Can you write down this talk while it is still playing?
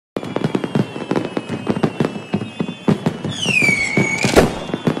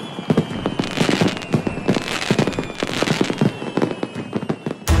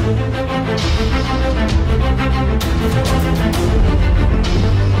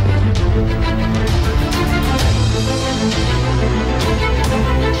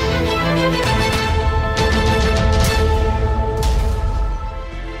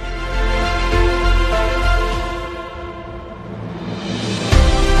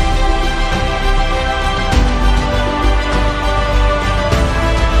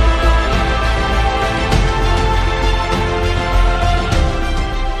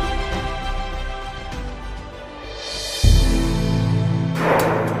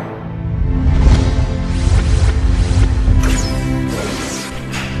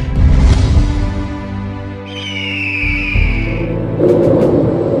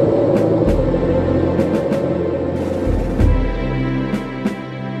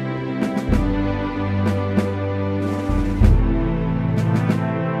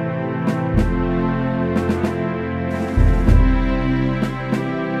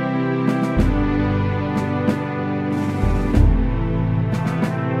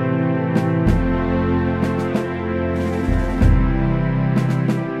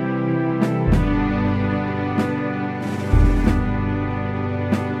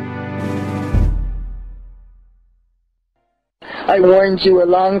I warned you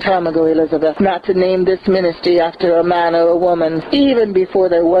a long time ago, Elizabeth, not to name this ministry after a man or a woman, even before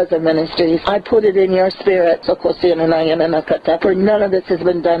there was a ministry. I put it in your spirit, for none of this has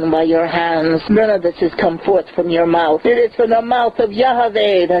been done by your hands. None of this has come forth from your mouth. It is from the mouth of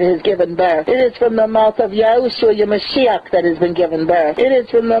Yahweh that has given birth. It is from the mouth of YAHUSHUA HA MASHIACH that has been given birth. It is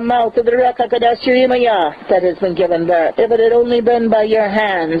from the mouth of the Mikaiyah that has been given birth. If it had only been by your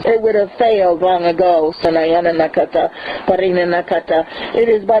hands, it would have failed long ago. It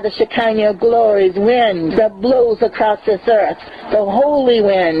is by the Shekinah glory's wind that blows across this earth, the holy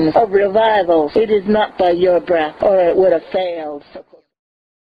wind of revival. It is not by your breath, or it would have failed.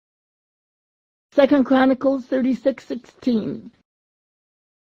 2 Chronicles 36:16.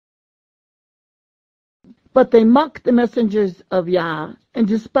 But they mocked the messengers of Yah, and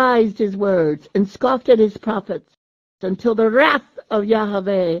despised his words, and scoffed at his prophets, until the wrath of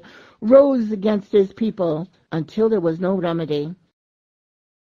Yahweh rose against his people, until there was no remedy.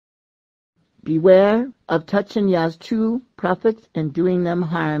 Beware of touching Yah's true prophets and doing them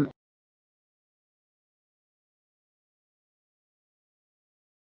harm.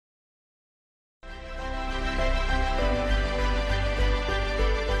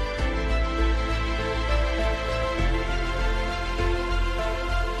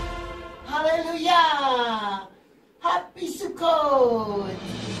 Hallelujah! Happy Sukkot!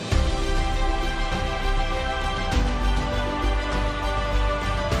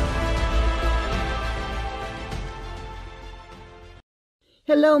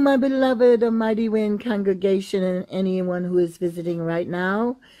 Hello, my beloved Amightywind congregation and anyone who is visiting right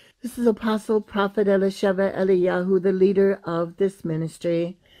now. This is Apostle Prophet Elisheva Eliyahu, the leader of this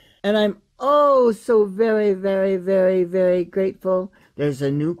ministry. And I'm oh so very, very, very, very grateful. There's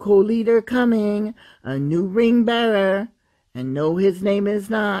a new co-leader coming, a new ring bearer. And no, his name is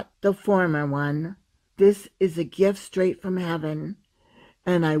not the former one. This is a gift straight from heaven.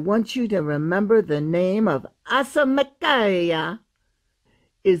 And I want you to remember the name of Mikaiyah.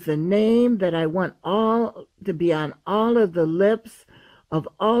 Is the name that I want all to be on all of the lips of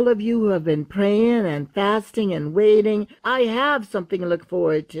all of you who have been praying and fasting and waiting. I have something to look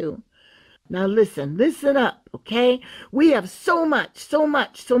forward to. Now listen up, okay? We have so much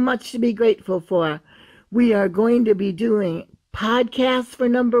to be grateful for. We are going to be doing podcasts for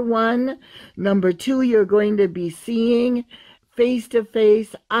number 1. Number 2, you're going to be seeing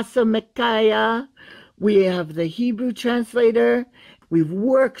face-to-face Mikaiyah. We have the Hebrew translator. We've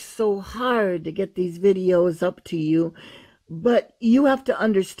worked so hard to get these videos up to you, but you have to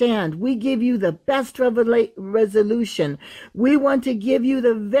understand, we give you the best resolution. We want to give you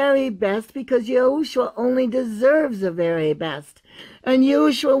the very best because Yahushua only deserves the very best. And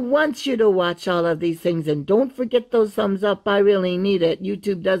Yahushua wants you to watch all of these things. And don't forget those thumbs up. I really need it.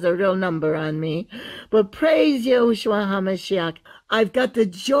 YouTube does a real number on me. But praise Yahushua Ha Mashiach. I've got the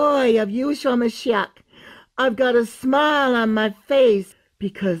joy of Yahushua Mashiach. I've got a smile on my face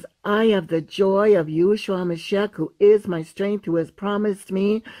because I have the joy of Yahushua HaMashiach, who is my strength, who has promised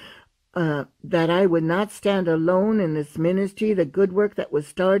me that I would not stand alone in this ministry. The good work that was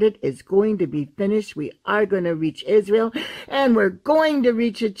started is going to be finished. We are going to reach Israel, and we're going to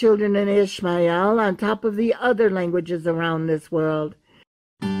reach the children of Ishmael on top of the other languages around this world.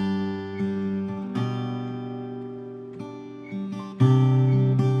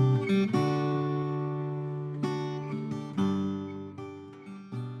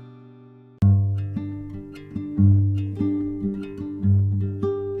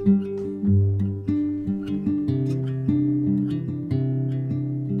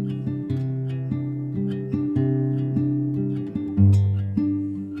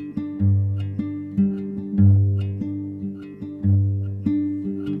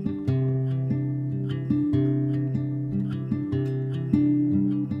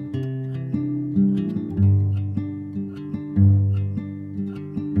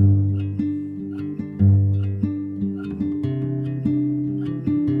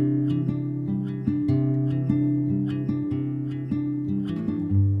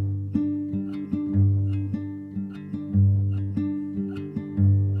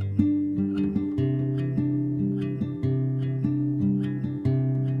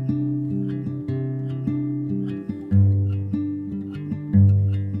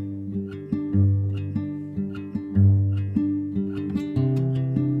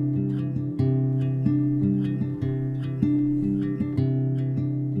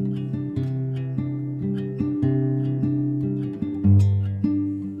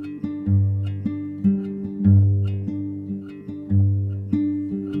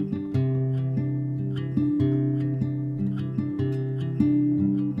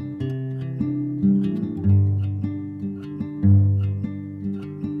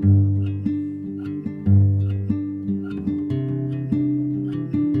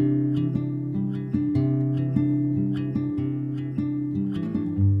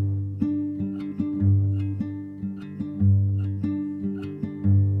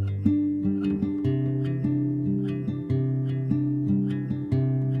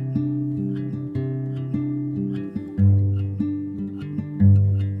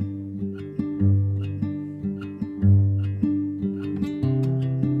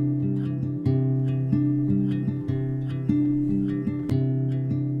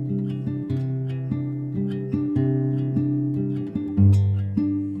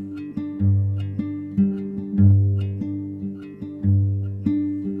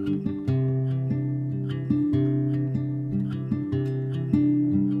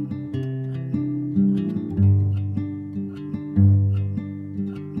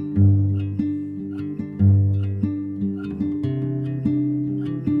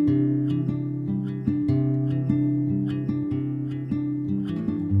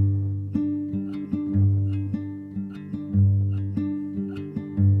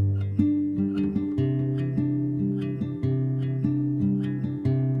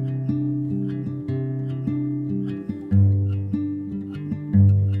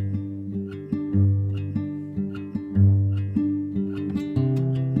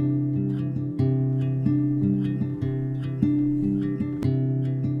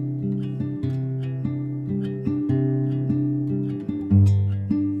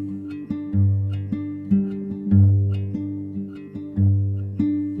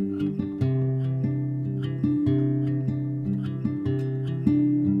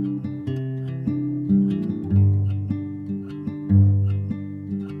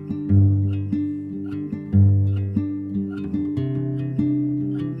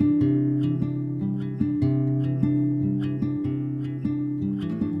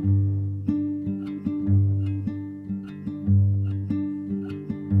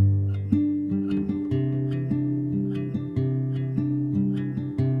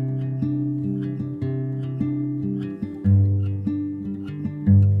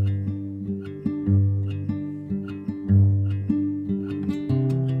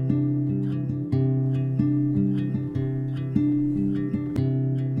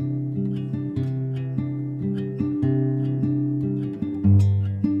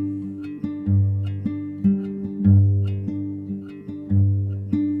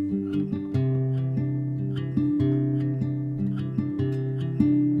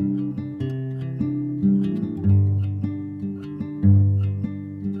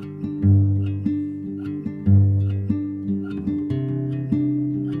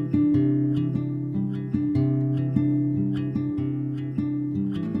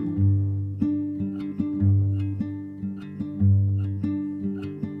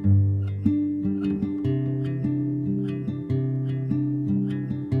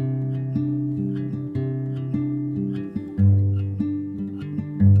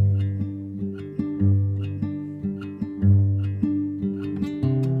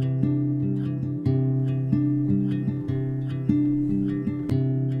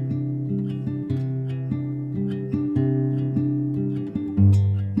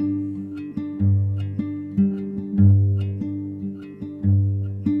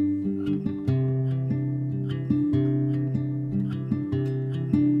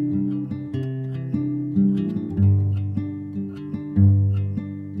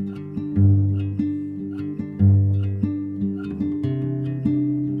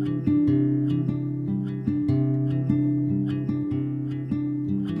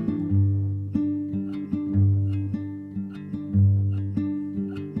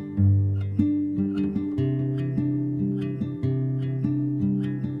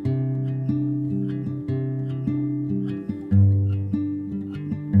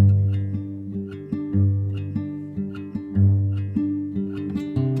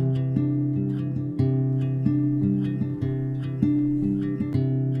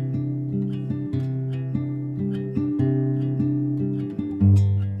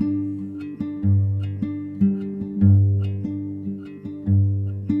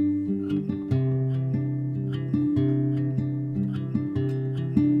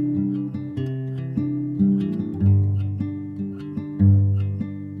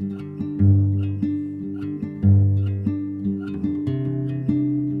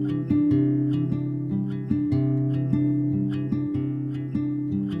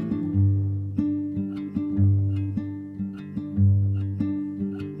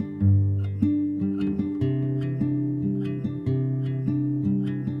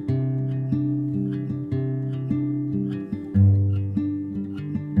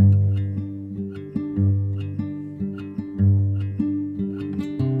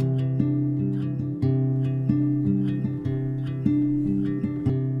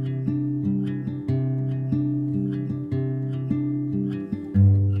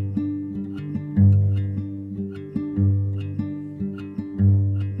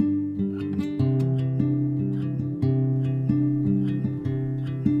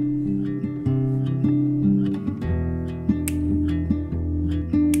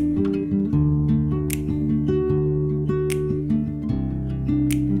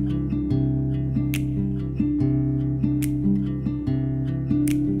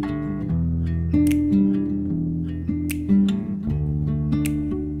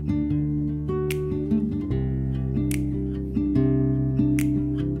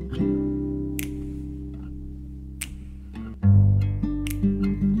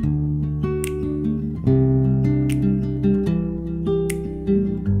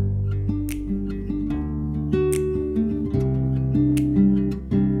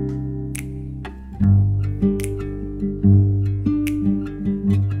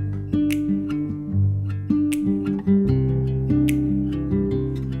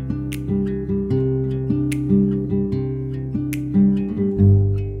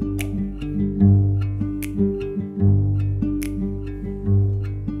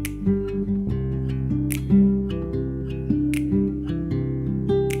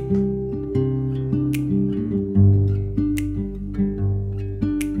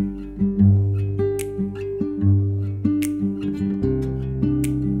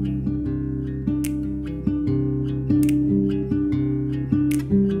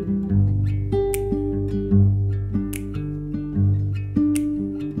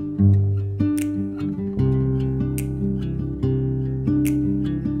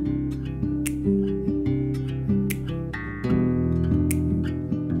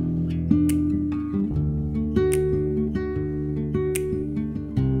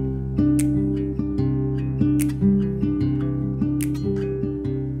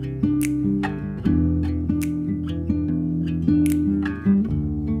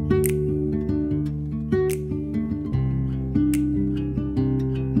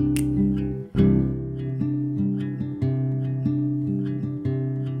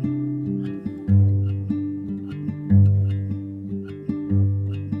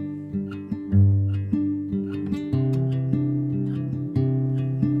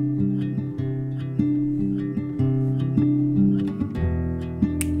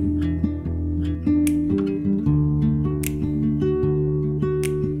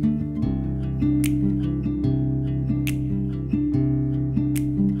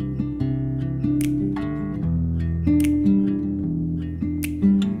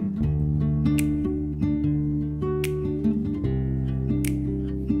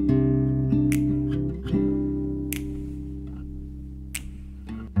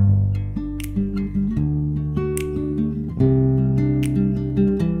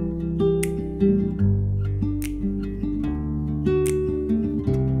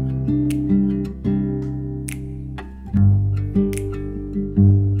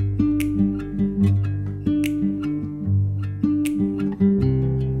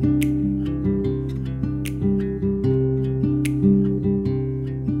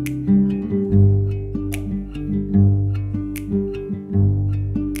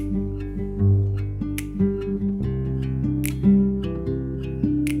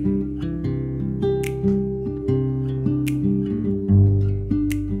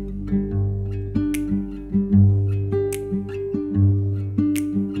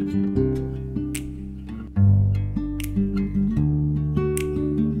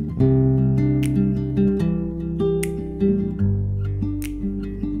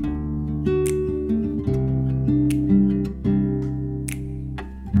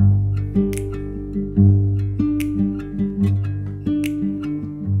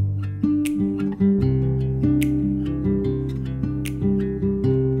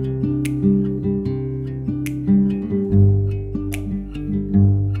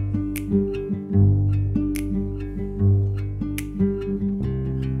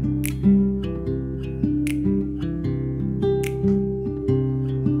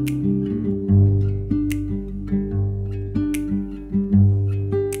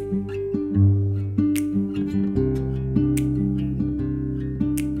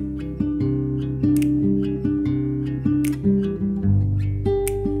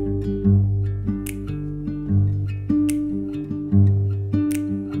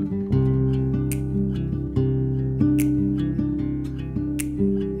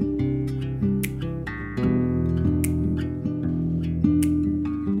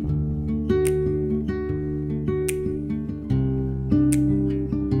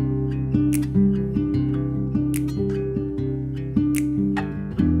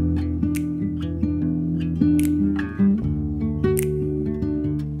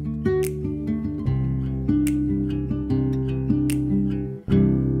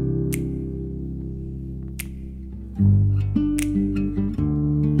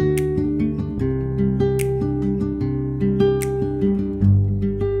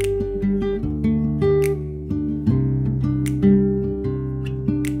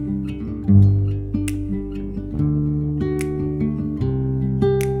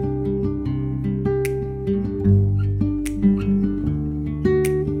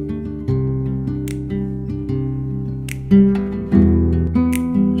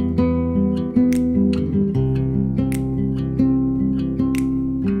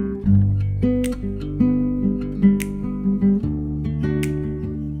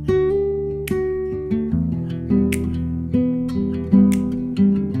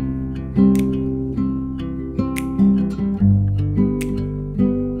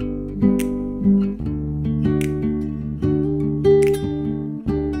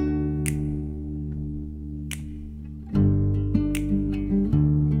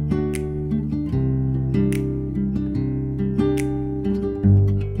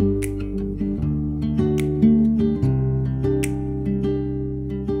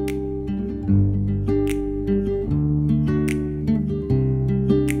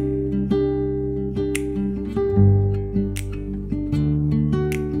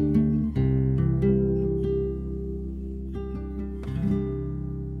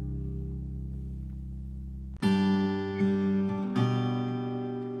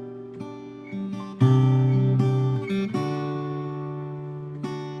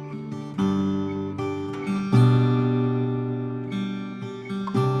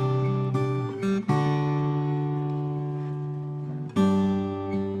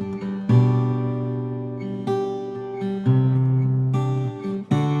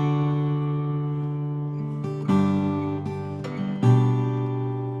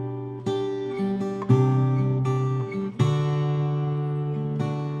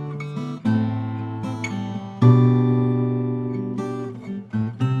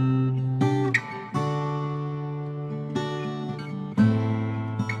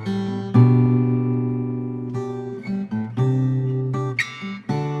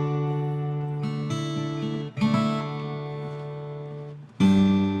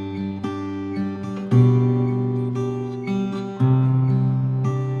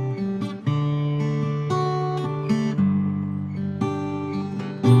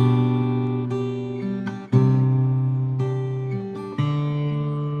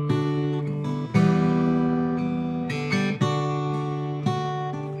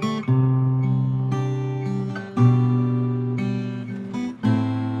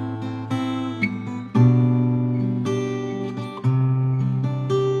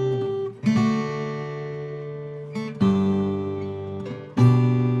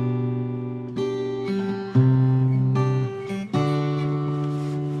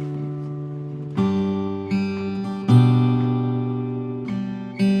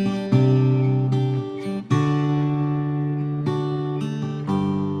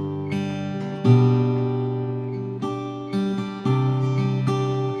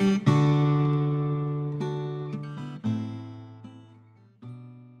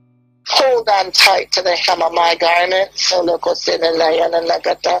 on tight to the hem of my garment.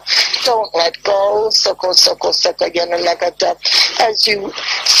 Don't let go. As you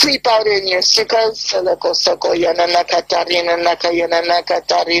sleep out in your sukkahs,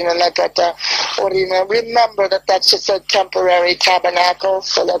 remember that that's just a temporary tabernacle.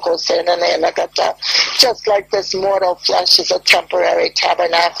 Just like this mortal flesh is a temporary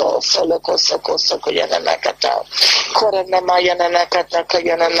tabernacle.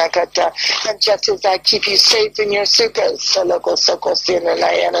 And just as I keep you safe in your sukkahs,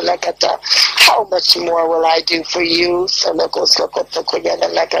 how much more will I do for you?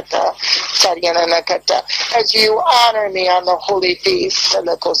 As you honor me on the holy feast, as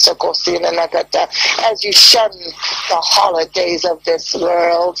you shun the holidays of this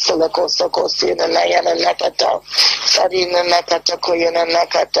world,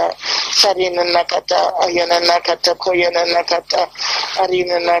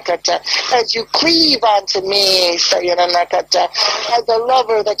 as you cleave unto me, as a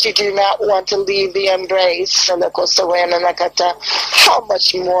lover that you do not want to leave the embrace, how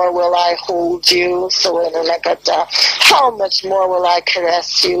much more will I hold you? How much more will I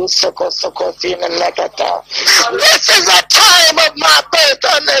caress you? This is a time of my birth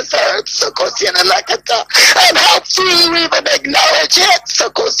on this earth, and how few even acknowledge it.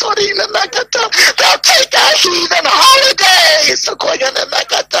 They'll take a heathen holiday,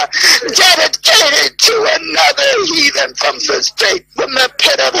 dedicated to another heathen from the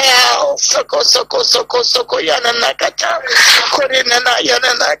pit of hell.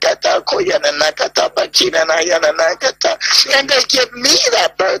 And they give me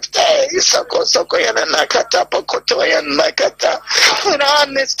that birthday. But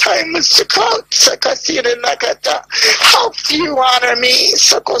on this time of Sukkot, how few honor me.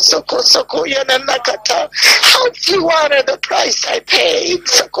 How few honor the price I paid.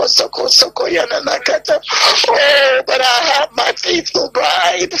 Oh, but I have my faithful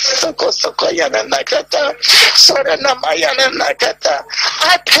bride.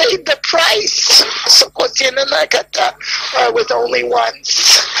 I paid the price. It was only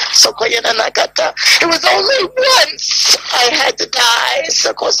once. It was only once I had to die.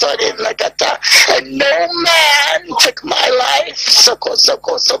 And no man took my life.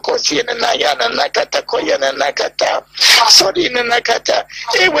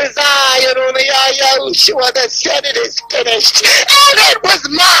 It was I and only I, Yahushua, that said it is finished. And it was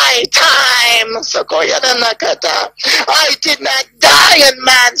my time. I did not die in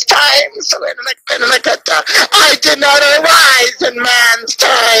man's time. I did not arise in man's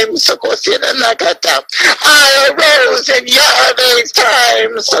time. I arose in Yahweh's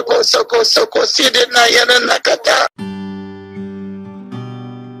time.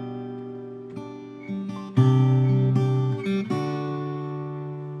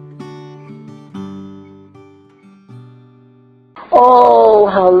 Oh,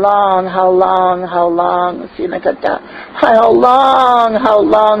 how long, how long, how long, Sinagata. How long, how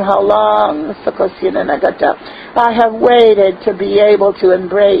long, how long, Sokosinagata. I have waited to be able to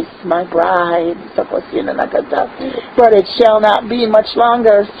embrace my bride, Sokosinagata. But it shall not be much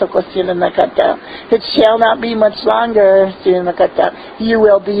longer, Sokosinagata. It shall not be much longer, Sinagata. You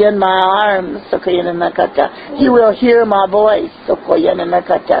will be in my arms, Sokosinagata. You will hear my voice,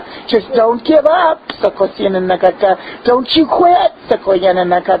 Sokosinagata. Just don't give up, Sokosinagata. Don't you quit,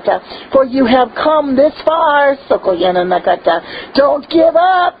 Sokosinagata. For you have come this far, Sokosinagata. Don't give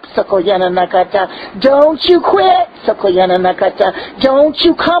up, Sokosinagata. Don't you quit, Sokosinagata. Don't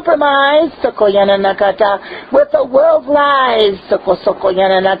you compromise, Sokosinagata, with the world's lies,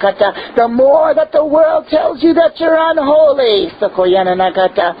 Sokosinagata. The more that the world tells you that you're unholy,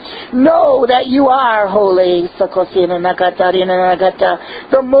 Sokosinagata, know that you are holy, Sokosinagata.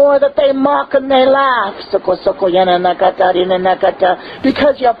 The more that they mock and they laugh, Sokosinagata,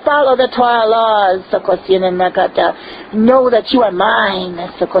 because you follow the Torah laws, know that you are mine,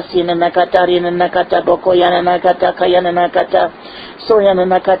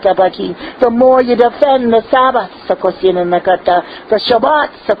 the more you defend the Sabbath, the Shabbat,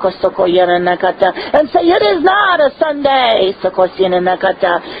 and say it is not a Sunday,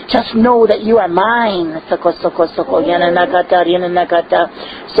 just know that you are mine,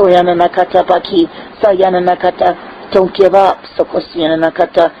 don't give up,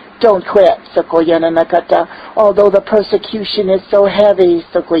 don't quit, although the persecution is so heavy,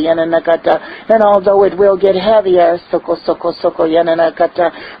 and although it will get heavier,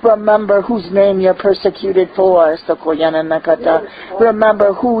 remember whose name you're persecuted for,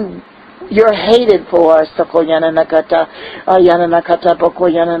 remember who you're hated for,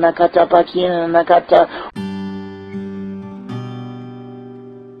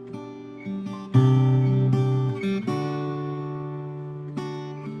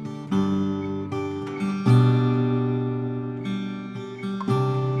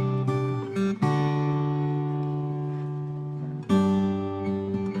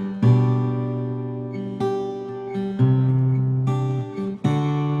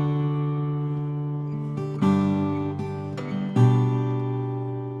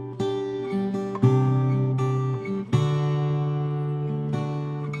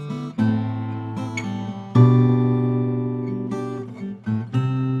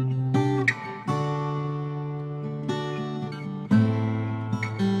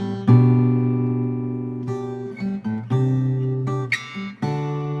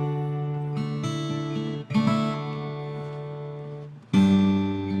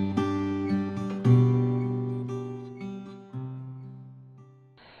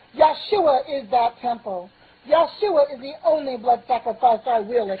 Yahshua is that temple. Yahshua is the only blood sacrifice I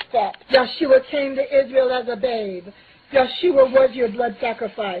will accept. Yahshua came to Israel as a babe. Yahshua was your blood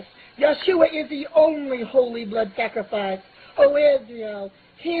sacrifice. Yahshua is the only holy blood sacrifice. O Israel,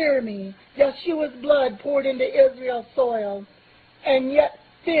 hear me. Yahshua's blood poured into Israel's soil, and yet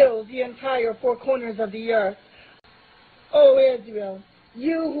fills the entire four corners of the earth. O Israel,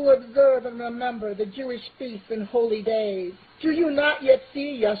 you who observe and remember the Jewish feasts and holy days, do you not yet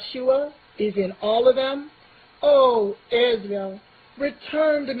see Yahshua is in all of them? O Israel,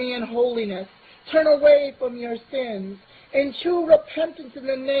 return to me in holiness. Turn away from your sins in true repentance in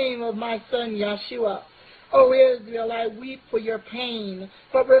the name of my son Yahshua. O Israel, I weep for your pain,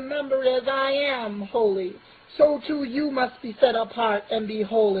 but remember, as I am holy, so too you must be set apart and be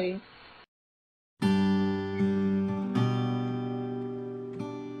holy.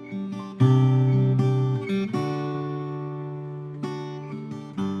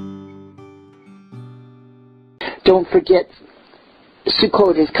 Don't forget,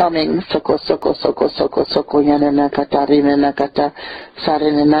 Sukkot is coming. Soko, soko, soko, soko, soko, yananakata, rinanakata,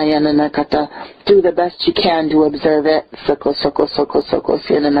 sarinanayananakata. Do the best you can to observe it. Soko, soko, soko, soko,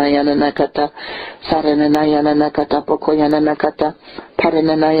 sinanayananakata, sarinanayananakata, poko yananakata,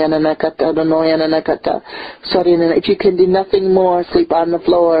 parinanayananakata, donoyananakata, sarinana. If you can do nothing more, sleep on the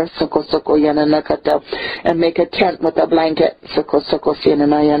floor. Soko, soko, yananakata, and make a tent with a blanket. Soko, soko,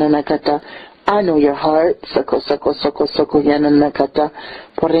 sinanayananakata. I know your heart. Soko, soko, soko, soko, yananakata.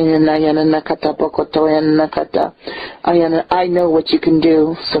 Porinana yananakata, pokoto yananakata. I know what you can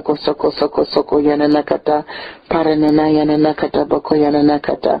do. Soko, soko, soko, soko, yananakata. Parinana yananakata, boko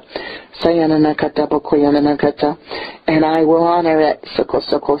yananakata. Sayananakata, boko yananakata. And I will honor it. Soko,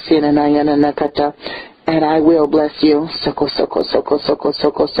 soko, sinana yananakata. And I will bless you. Soko, soko, soko, soko,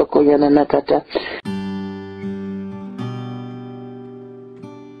 soko, soko, yananakata.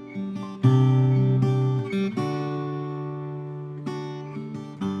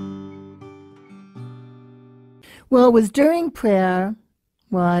 Well, it was during prayer.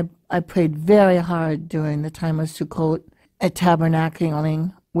 Well, I prayed very hard during the time of Sukkot at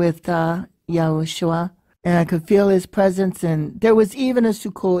tabernacling with Yahushua, and I could feel his presence, and there was even a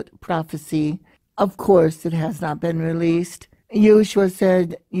Sukkot prophecy. Of course, it has not been released. Yahushua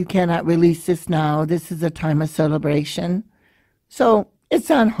said, you cannot release this now. This is a time of celebration. So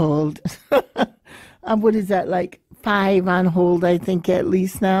it's on hold. What is that, like 5 on hold, I think, at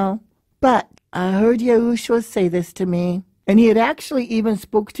least now? But I heard Yahushua say this to me, and he had actually even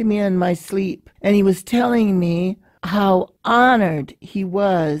spoke to me in my sleep, and he was telling me how honored he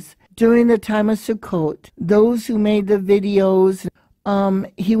was during the time of Sukkot. Those who made the videos,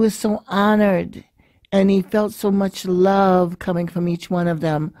 he was so honored, and he felt so much love coming from each one of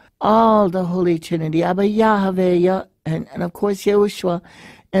them. All the Holy Trinity, ABBA YAHUVEH, and of course Yahushua,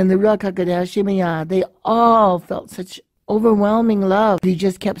 and the Ruach HaKodesh, they all felt such overwhelming love. He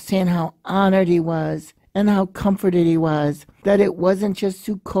just kept saying how honored he was and how comforted he was, that it wasn't just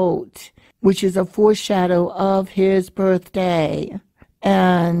Sukkot, which is a foreshadow of his birthday.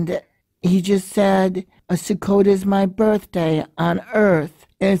 And he just said, a Sukkot is my birthday on earth.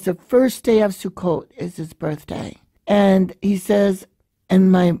 And it's the first day of Sukkot is his birthday. And he says,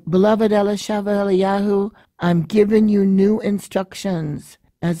 and my beloved Elisheva Eliyahu, I'm giving you new instructions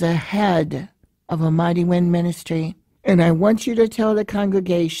as a head of Amightywind ministry. And I want you to tell the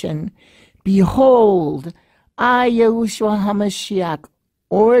congregation, behold, I, YAHUSHUA HA MASHIACH,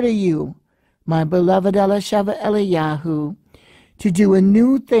 order you, my beloved Elisheva Eliyahu, to do a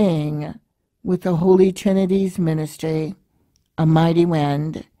new thing with the Holy Trinity's ministry,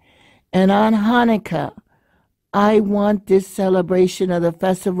 Amightywind. And on Hanukkah, I want this celebration of the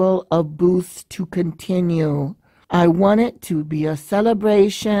Festival of Booths to continue. I want it to be a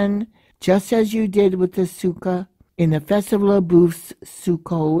celebration, just as you did with the Sukkah, in the Festival of Booths,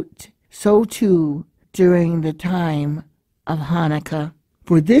 Sukkot, so too during the time of Hanukkah.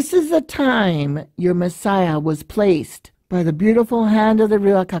 For this is the time your Messiah was placed by the beautiful hand of the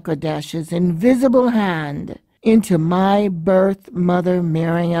Ruach HaKodesh's invisible hand into my birth mother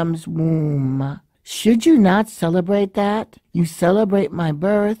Miriam's womb. Should you not celebrate that? You celebrate my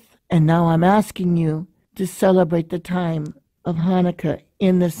birth, and now I'm asking you to celebrate the time of Hanukkah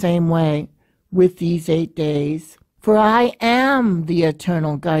in the same way with these 8 days. For I am the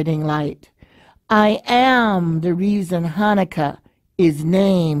eternal guiding light. I am the reason Hanukkah is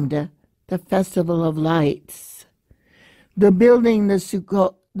named the Festival of Lights. The building the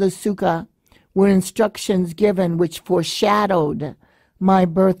Sukkah were instructions given which foreshadowed my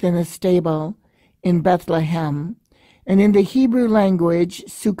birth in a stable in Bethlehem. And in the Hebrew language,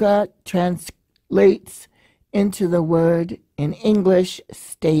 Sukkah translates into the word in English,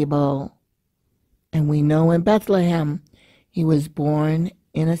 stable. And we know in Bethlehem, he was born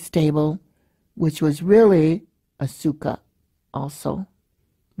in a stable, which was really a sukkah also,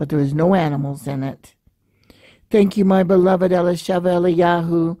 but there was no animals in it. Thank you, my beloved Elisheva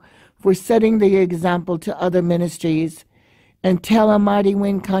Eliyahu, for setting the example to other ministries, and tell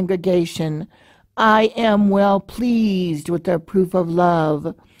Amightywind congregation, I am well pleased with their proof of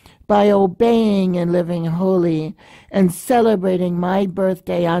love by obeying and living holy and celebrating my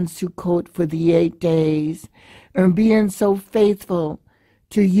birthday on Sukkot for the 8 days, and being so faithful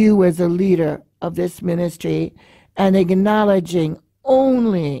to you as a leader of this ministry and acknowledging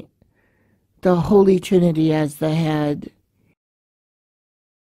only the Holy Trinity as the head.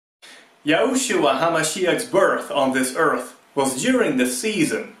 YAHUSHUA HA MASHIACH's birth on this earth was during the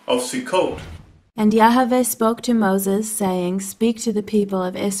season of Sukkot. And Yahweh spoke to Moses, saying, Speak to the people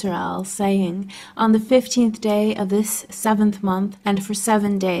of Israel, saying, On the 15th day of this 7th month, and for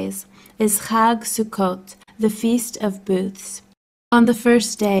 7 days, is Chag Sukkot, the Feast of Booths. On the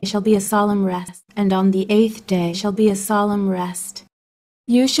 1st day shall be a solemn rest, and on the 8th day shall be a solemn rest.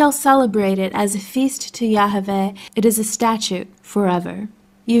 You shall celebrate it as a feast to Yahweh. It is a statute forever.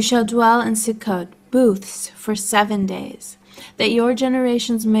 You shall dwell in Sukkot, booths, for 7 days, that your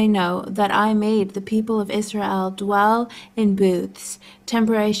generations may know that I made the people of Israel dwell in booths,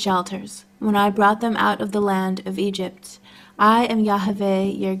 temporary shelters, when I brought them out of the land of Egypt. I am Yahweh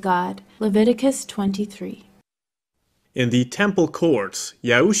your God. Leviticus 23. In the temple courts,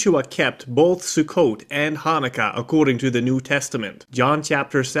 YAHUSHUA kept both Sukkot and Hanukkah according to the New Testament, John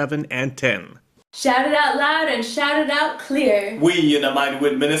chapter 7 and 10. Shout it out loud and shout it out clear. We in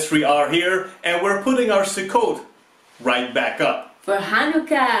Amightywind ministry are here, and we're putting our Sukkot right back up. For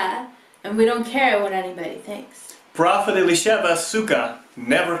Hanukkah, and we don't care what anybody thinks. Prophet Elisheva's sukkah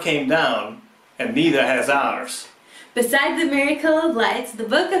never came down, and neither has ours. Besides the miracle of lights, the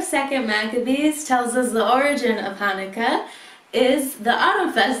book of 2nd Maccabees tells us the origin of Hanukkah is the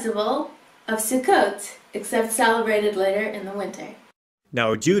autumn festival of Sukkot, except celebrated later in the winter.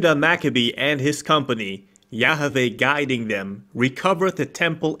 Now Judah Maccabee and his company, Yahweh guiding them, recovered the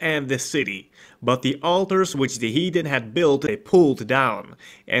temple and the city. But the altars which the heathen had built they pulled down,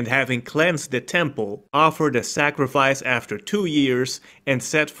 and having cleansed the temple, offered a sacrifice after 2 years, and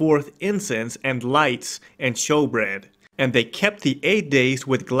set forth incense and lights and showbread. And they kept the 8 days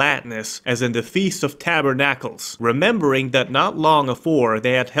with gladness, as in the Feast of Tabernacles, remembering that not long afore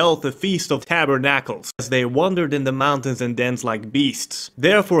they had held the Feast of Tabernacles, as they wandered in the mountains and dens like beasts.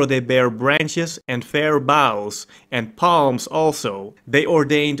 Therefore they bare branches and fair boughs, and palms also. They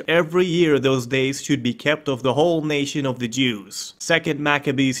ordained every year those days should be kept of the whole nation of the Jews. 2nd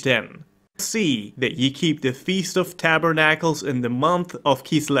Maccabees 10. See that ye keep the Feast of Tabernacles in the month of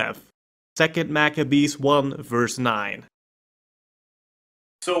Kislev. 2nd Maccabees 1 verse 9.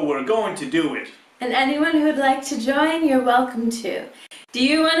 So we're going to do it. And anyone who would like to join, you're welcome to. Do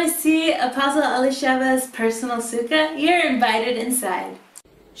you want to see Apostle Elisheva's personal sukkah? You're invited inside.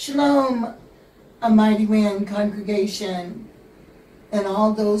 Shalom, Amightywind congregation, and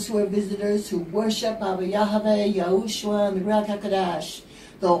all those who are visitors who worship ABBA YAHUVEH, YAHUSHUA, and the Ruach HaKodesh,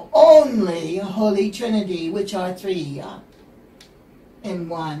 the only Holy Trinity, which are three in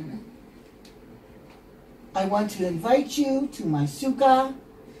one. I want to invite you to my sukkah.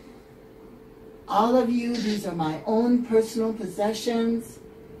 All of you, these are my own personal possessions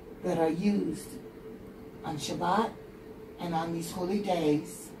that are used on Shabbat and on these holy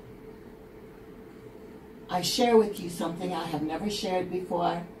days. I share with you something I have never shared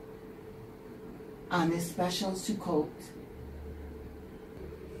before on this special Sukkot.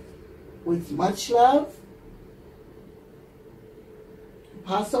 With much love,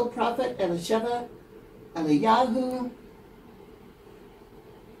 Apostle Prophet Elisheva Eliyahu,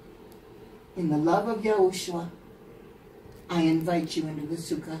 in the love of Yahushua, I invite you into the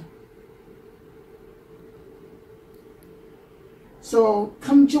sukkah. So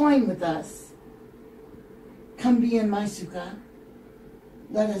come join with us. Come be in my sukkah.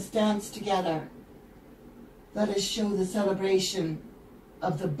 Let us dance together. Let us show the celebration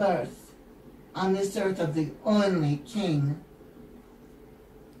of the birth on this earth of the only King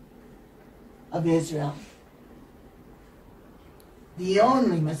of Israel. The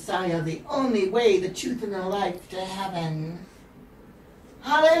only Messiah, the only way, the truth, and the life to heaven.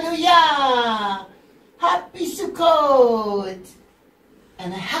 Hallelujah! Happy Sukkot!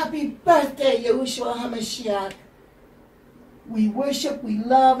 And a happy birthday, YAHUSHUA HA MASHIACH. We worship, we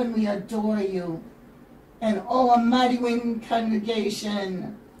love, and we adore you. And oh, Amightywind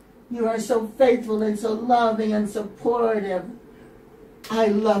congregation, you are so faithful and so loving and supportive. I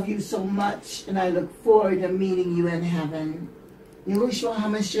love you so much, and I look forward to meeting you in heaven. YAHUSHUA HA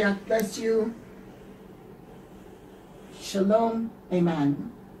MASHIACH bless you. Shalom.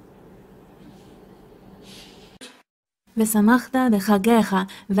 Amen. ושמחת בחגיך,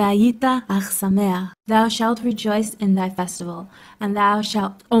 והיית אך שמח. Thou shalt rejoice in thy festival, and thou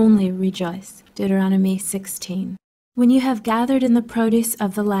shalt only rejoice. Deuteronomy 16. When you have gathered in the produce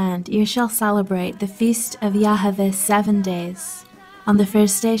of the land, you shall celebrate the feast of YAHUVEH 7 days. On the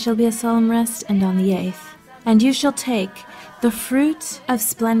first day shall be a solemn rest, and on the 8th. And you shall take the fruit of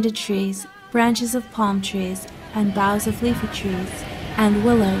splendid trees, branches of palm trees, and boughs of leafy trees, and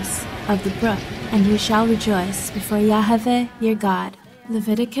willows of the brook, and you shall rejoice before YAHUVEH your God.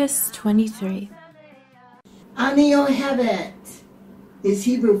 Leviticus 23. Amightywind is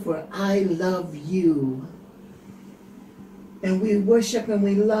Hebrew for I love you. And we worship and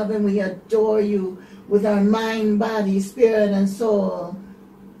we love and we adore you with our mind, body, spirit, and soul.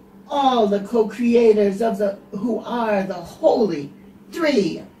 All the co-creators of who are the Holy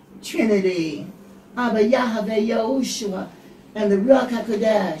Three Trinity. ABBA YAHUVEH, Yahushua, and the Ruach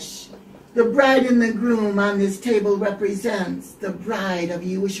HaKodesh. The bride and the groom on this table represents the bride of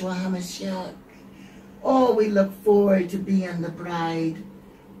YAHUSHUA HA MASHIACH. Oh, we look forward to being the bride.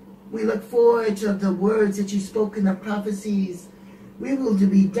 We look forward to the words that you spoke in the prophecies. We will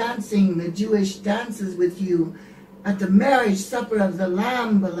be dancing the Jewish dances with you at the marriage supper of the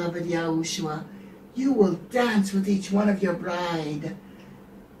Lamb, beloved Yahushua. You will dance with each one of your bride.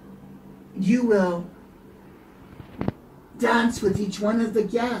 You will dance with each one of the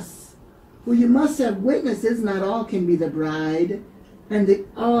guests. For you must have witnesses, not all can be the bride, and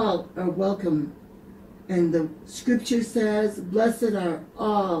all are welcome. And the scripture says, blessed are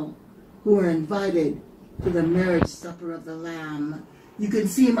all who are invited to the marriage supper of the Lamb. You can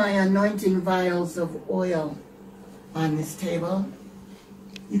see my anointing vials of oil on this table.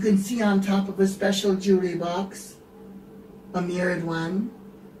 You can see on top of a special jewelry box, a mirrored one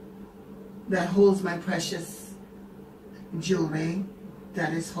that holds my precious jewelry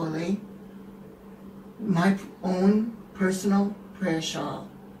that is holy, my own personal prayer shawl.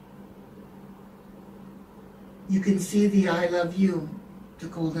 You can see the I love you, the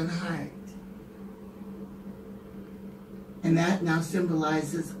golden heart. And that now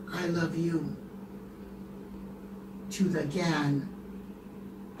symbolizes I love you to again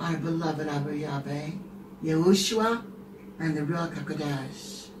our beloved ABBA YAHUVEH, Yahushua, and the Ruach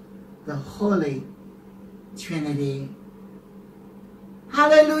HaKodesh, the Holy Trinity.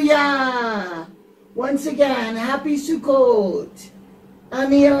 Hallelujah! Once again, happy Sukkot.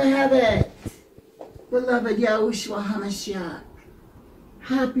 Amightywind. Beloved YAHUSHUA HA MASHIACH,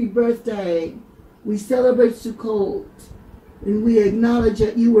 happy birthday. We celebrate Sukkot, and we acknowledge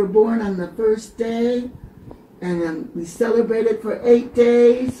that you were born on the first day, and then we celebrate it for 8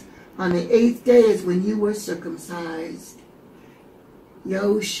 days. On the 8th day is when you were circumcised.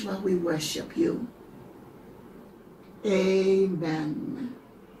 Yahushua, we worship you. Amen.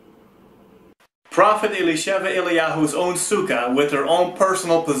 Prophet Elisheva Eliyahu's own sukkah with her own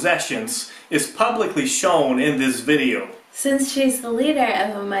personal possessions is publicly shown in this video. Since she's the leader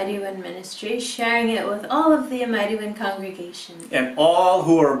of Amightywind Ministry, sharing it with all of the Amightywind congregation. And all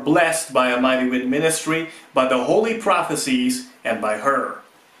who are blessed by Amightywind Ministry, by the holy prophecies, and by her.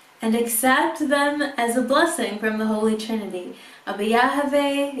 And accept them as a blessing from the Holy Trinity, ABBA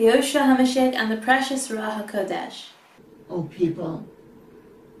YAHUVEH, YAHUSHUA HA MASHIACH, and the precious Ruach HaKodesh. Oh people,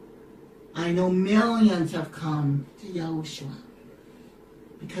 I know millions have come to Yahushua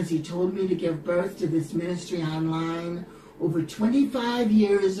because he told me to give birth to this ministry online over 25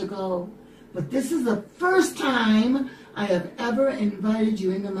 years ago. But this is the first time I have ever invited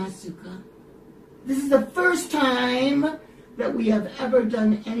you into my sukkah. This is the first time that we have ever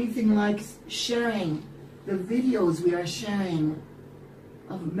done anything like sharing the videos we are sharing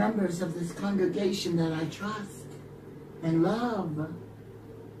of members of this congregation that I trust and love.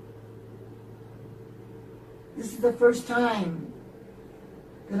 This is the first time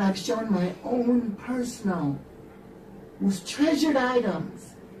that I've shown my own personal, most treasured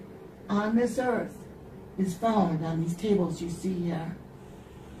items on this earth is found on these tables you see here.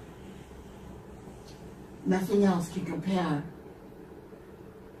 Nothing else can compare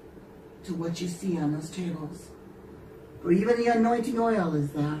to what you see on those tables. For even the anointing oil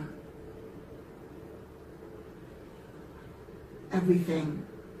is there. Everything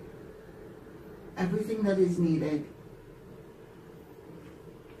that is needed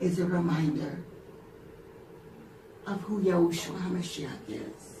is a reminder of who YAHUSHUA HA MASHIACH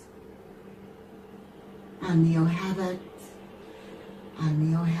is. Amightywind,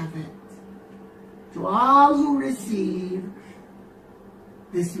 Amightywind. To all who receive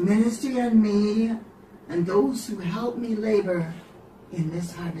this ministry and me and those who help me labor in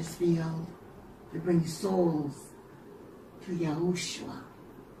this harvest field to bring souls to Yahushua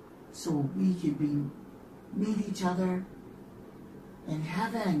so we can meet each other in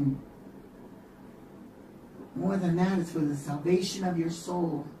heaven. More than that, it's for the salvation of your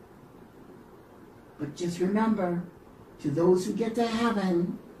soul. But just remember, to those who get to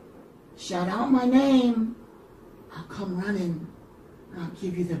heaven, shout out my name. I'll come running. I'll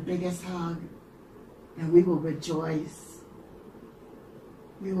give you the biggest hug. And we will rejoice.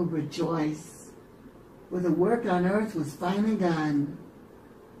 We will rejoice. For the work on earth was finally done.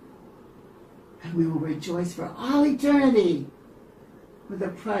 And we will rejoice for all eternity for the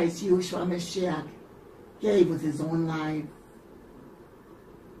price YAHUSHUA HA MASHIACH gave with his own life.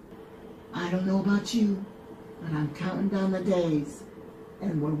 I don't know about you, but I'm counting down the days,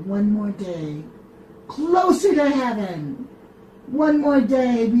 and we're one more day closer to heaven. One more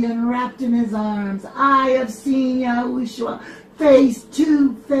day being wrapped in his arms. I have seen Yahushua face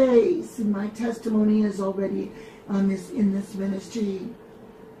to face, and my testimony is already in this ministry.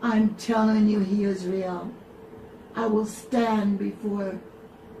 I'm telling you, he is real. I will stand before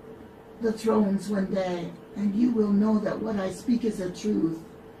the thrones one day, and you will know that what I speak is the truth.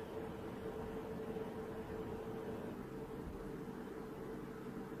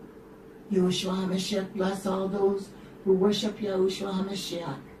 YAHUSHUA HA MASHIACH bless all those who worship YAHUSHUA HA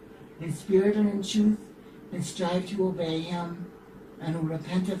MASHIACH in spirit and in truth, and strive to obey him, and who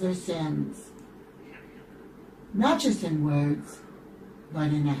repent of their sins, not just in words, but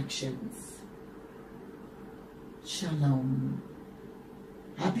in actions. Shalom.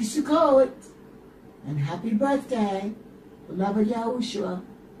 Happy Sukkot, and happy birthday, beloved Yahushua,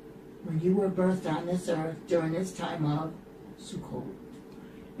 when you were birthed on this earth during this time of Sukkot.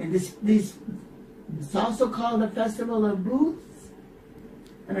 And this it's also called the Festival of Booths.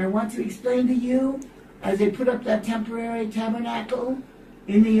 And I want to explain to you, as they put up that temporary tabernacle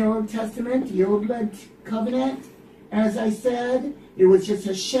in the Old Testament, the Old Blood Covenant, as I said, it was just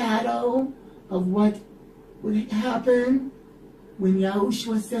a shadow of what would happen when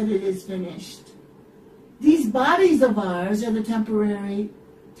Yahushua said it is finished. These bodies of ours are the temporary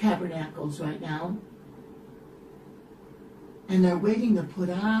tabernacles right now. And they're waiting to put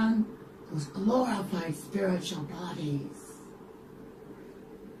on those glorified spiritual bodies.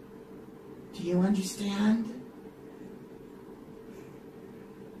 Do you understand?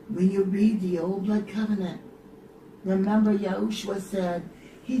 When you read the Old Blood Covenant, remember Yahushua said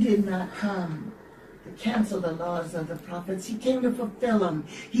he did not come to cancel the laws of the prophets. He came to fulfill them.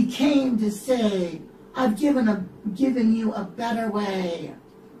 He came to say, I've given you a better way.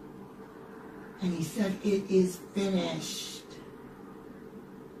 And he said, it is finished.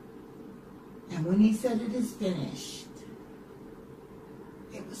 And when he said it is finished,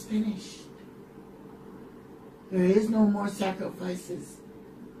 it was finished. There is no more sacrifices.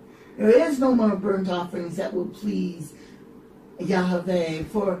 There is no more burnt offerings that will please Yahweh.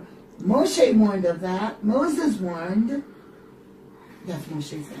 For Moshe warned of that. Moses warned. That's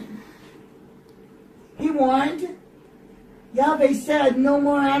Moshe's name. He warned. Yahweh said no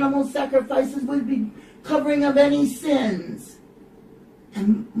more animal sacrifices would be covering of any sins.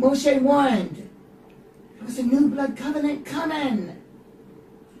 And Moshe warned. There was a new blood covenant coming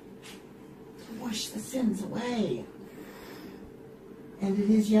to wash the sins away. And it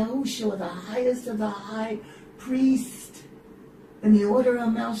is Yahushua, the highest of the high priest in the order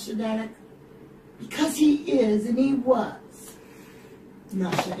of Melchizedek, because he is and he was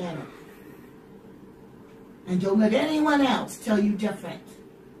Melchizedek. And don't let anyone else tell you different.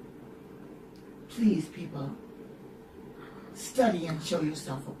 Please, people, study and show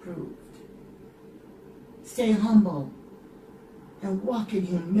yourself approved. Stay humble and walk in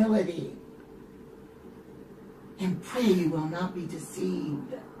humility. And pray you will not be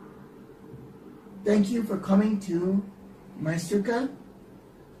deceived. Thank you for coming to my sukkah,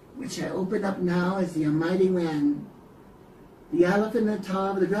 which I open up now as the Amightywind, the Aleph and the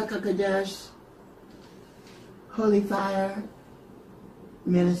Tav, the Ruach HaKodesh, Holy Fire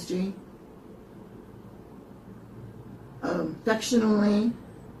Ministry. Affectionately,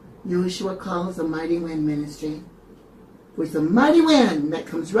 Yahushua calls the Amightywind Ministry. For it's a mighty wind that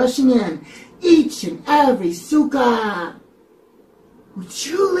comes rushing in each and every sukkah who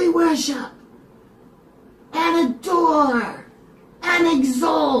truly worship and adore and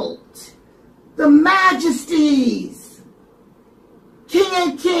exalt the majesties,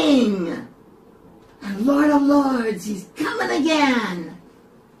 King of Kings and Lord of Lords. He's coming again.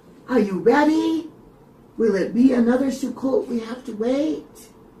 Are you ready? Will it be another Sukkot we have to wait?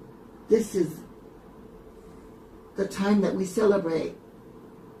 This is the time that we celebrate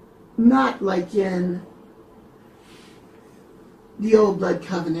not like in the old blood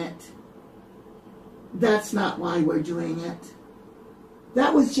covenant. That's not why we're doing it.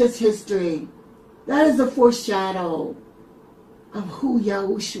 That was just history. That is a foreshadow of who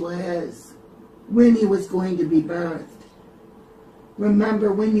Yahushua is when he was going to be birthed.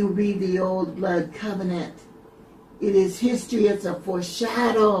 Remember, when you read the old blood covenant, it is history. It's a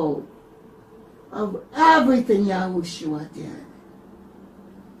foreshadow of everything Yahushua did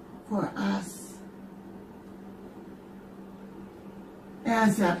for us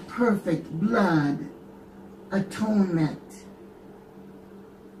as a perfect blood atonement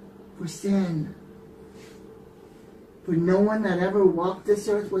for sin. For no one that ever walked this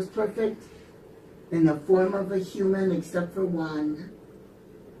earth was perfect in the form of a human except for one,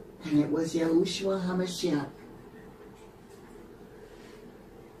 and it was YAHUSHUA HA MASHIACH.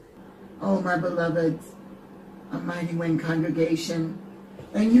 Oh, my beloved Amightywind congregation,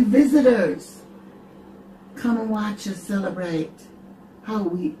 and you visitors, come and watch us celebrate how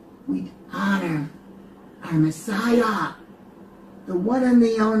we honor our Messiah, the one and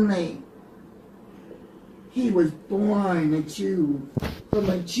the only. He was born a Jew from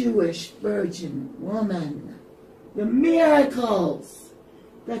a Jewish virgin woman. The miracles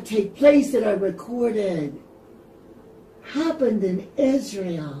that take place that are recorded happened in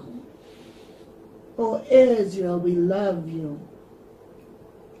Israel. Oh, Israel, we love you.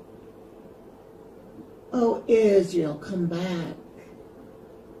 Oh, Israel, come back.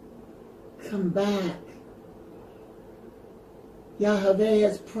 Come back. Yahweh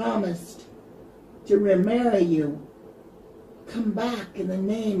has promised to remarry you. Come back in the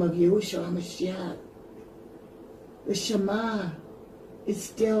name of YAHUSHUA HA MASHIACH. The Shema is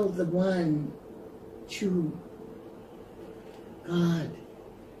still the one true God.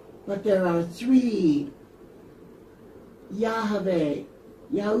 But there are three Yahweh,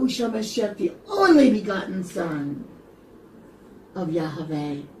 YAHUSHUA HaMashiach, the only begotten Son of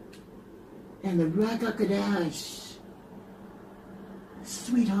Yahweh, and the Ruach HaKodesh,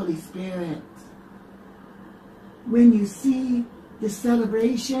 sweet Holy Spirit. When you see the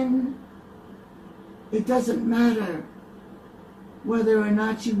celebration, it doesn't matter whether or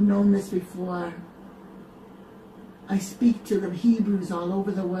not you've known this before. I speak to the Hebrews all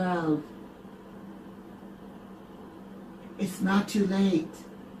over the world. It's not too late.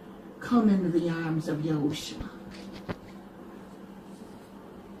 Come into the arms of Yahushua.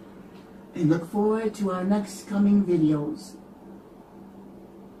 And look forward to our next coming videos.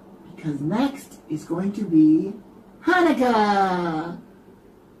 Because next is going to be Hanukkah,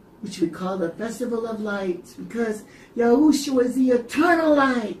 which we call the Festival of Lights, because Yahushua is the eternal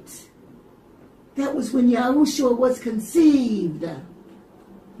light. That was when Yahushua was conceived.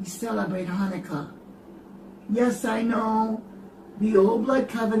 We celebrate Hanukkah. Yes, I know the old blood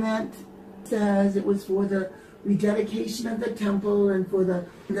covenant says it was for the rededication of the temple, and for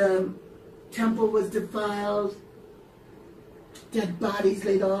the temple was defiled, dead bodies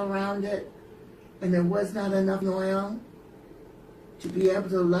laid all around it, and there was not enough oil to be able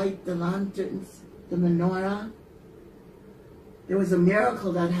to light the lanterns, the menorah. There was a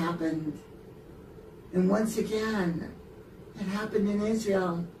miracle that happened. And once again, it happened in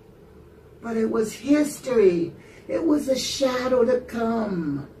Israel. But it was history. It was a shadow to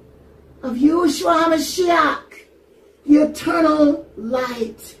come of YAHUSHUA HA MASHIACH, the eternal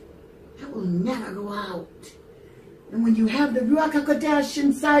light that will never go out. And when you have the Ruach HaKodesh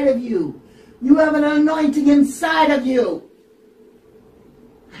inside of you, you have an anointing inside of you.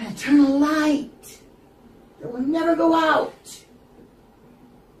 An eternal light that will never go out.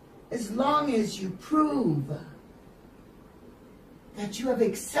 As long as you prove that you have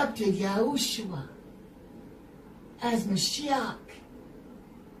accepted Yahushua as Mashiach,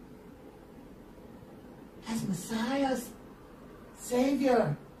 as Messiah,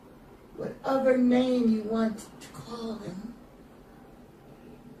 Savior, whatever name you want to call him.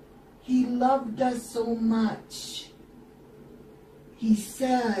 He loved us so much. He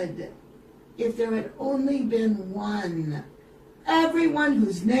said, if there had only been one, everyone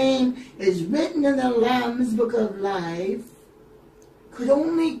whose name is written in the Lamb's Book of Life could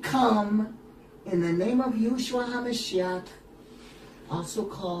only come in the name of YAHUSHUA HA MASHIACH, also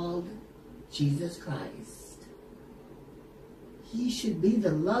called Jesus Christ. He should be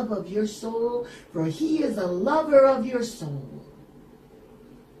the love of your soul, for he is a lover of your soul.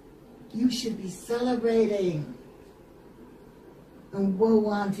 You should be celebrating. And woe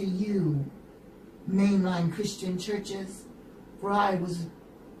unto you, mainline Christian churches, for I was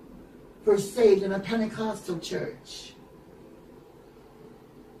first saved in a Pentecostal church.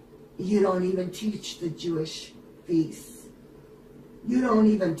 You don't even teach the Jewish feasts. You don't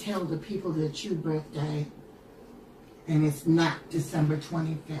even tell the people that it's your birthday, and it's not December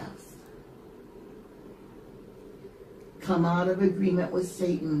 25th. Come out of agreement with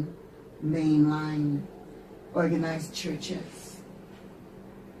Satan. Mainline organized churches.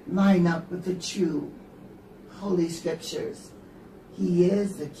 Line up with the true Holy Scriptures. He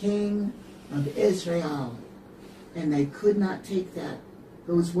is the King of Israel. And they could not take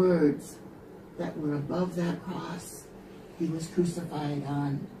those words that were above that cross he was crucified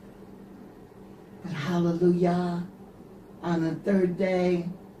on. But hallelujah, on the third day,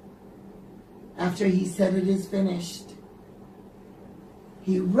 after he said it is finished,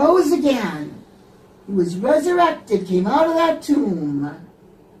 he rose again. He was resurrected, came out of that tomb.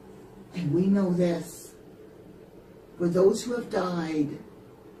 And we know this. For those who have died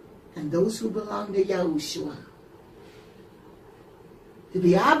and those who belong to Yahushua, to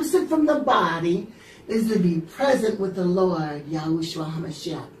be absent from the body is to be present with the Lord, YAHUSHUA HA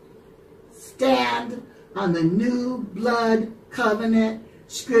MASHIACH. Stand on the new blood covenant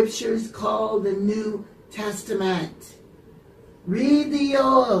scriptures called the New Testament. Read the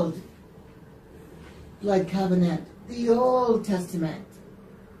old blood covenant, the Old Testament.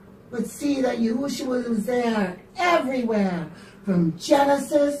 But see that Yahushua was there everywhere, from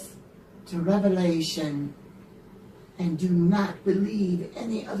Genesis to Revelation. And do not believe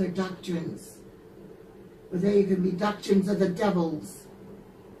any other doctrines. For they can be doctrines of the devils.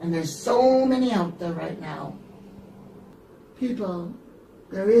 And there's so many out there right now. People,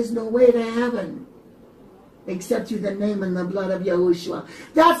 there is no way to heaven except through the name and the blood of Yahushua.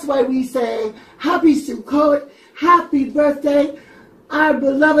 That's why we say, Happy Sukkot, happy birthday, our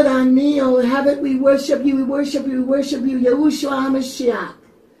beloved Ani, oh heaven, we worship you, we worship you, we worship you, Yahushua Ha Mashiach.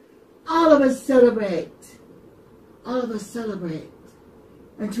 All of us celebrate. All of us celebrate.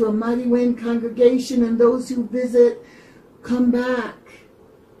 And to Amightywind congregation and those who visit, come back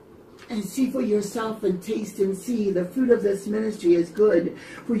and see for yourself and taste and see. The fruit of this ministry is good,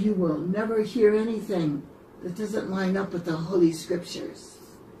 for you will never hear anything that doesn't line up with the Holy Scriptures.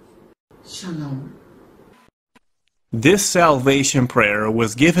 Shalom. This salvation prayer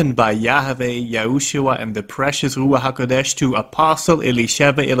was given by Yahweh, Yahushua, and the precious Ruach HaKodesh to Apostle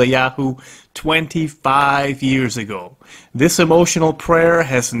Elisheva Eliyahu 25 years ago. This emotional prayer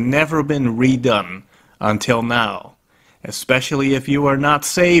has never been redone until now. Especially if you are not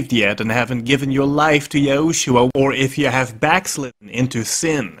saved yet and haven't given your life to Yahushua, or if you have backslidden into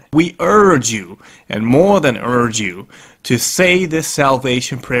sin. We urge you, and more than urge you, to say this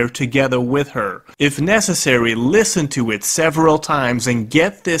salvation prayer together with her. If necessary, listen to it several times and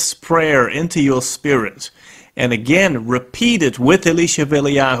get this prayer into your spirit. And again, repeat it with Elisheva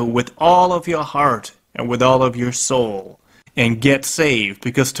Eliyahu with all of your heart and with all of your soul. And get saved,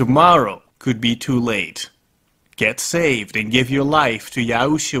 because tomorrow could be too late. Get saved and give your life to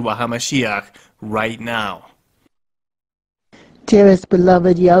YAHUSHUA HA MASHIACH right now. Dearest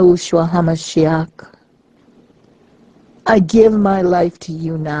beloved YAHUSHUA HA MASHIACH, I give my life to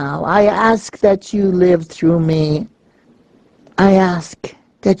you now. I ask that you live through me. I ask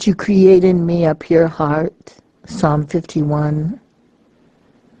that you create in me a pure heart. Psalm 51.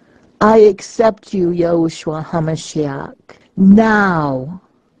 I accept you, YAHUSHUA HA MASHIACH, now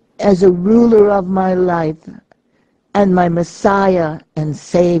as a ruler of my life and my Messiah and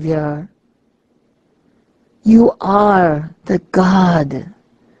Savior. You are the God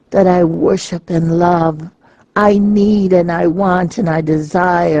that I worship and love. I need and I want and I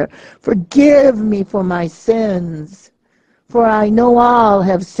desire. Forgive me for my sins, for I know all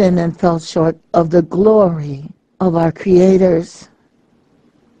have sinned and fell short of the glory of our creators.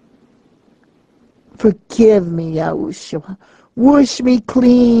 Forgive me, Yahushua. Wash me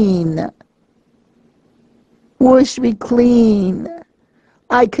clean. Wash me clean.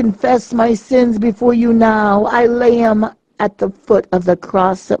 I confess my sins before you now. I lay them at the foot of the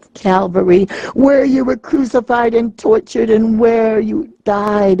cross of Calvary, where you were crucified and tortured and where you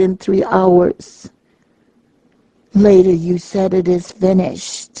died in 3 hours. Later you said it is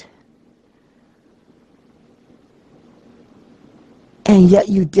finished. And yet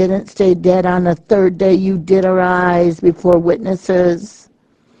you didn't stay dead. On the third day you did arise before witnesses.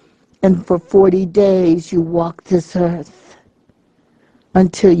 And for 40 days you walked this earth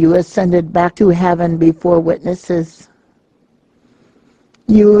until you ascended back to heaven before witnesses.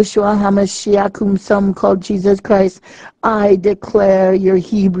 Yahushua Ha Mashiach, whom some call Jesus Christ, I declare your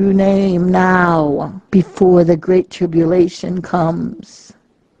Hebrew name now before the great tribulation comes.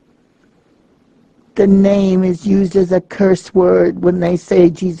 The name is used as a curse word when they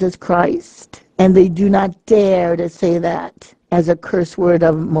say Jesus Christ, and they do not dare to say that as a curse word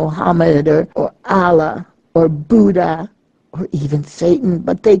of Muhammad or Allah or Buddha or even Satan,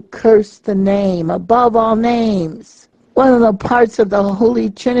 but they curse the name above all names, one of the parts of the Holy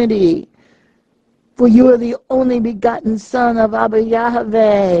Trinity. For you are the only begotten Son of ABBA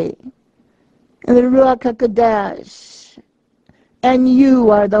YAHUVEH and the Ruach HaKodesh. And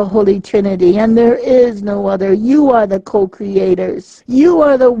you are the Holy Trinity, and there is no other. You are the co-creators. You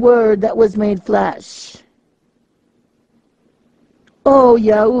are the Word that was made flesh. Oh,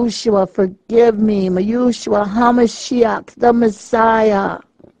 Yahushua, forgive me. YAHUSHUA HA MASHIACH, the Messiah.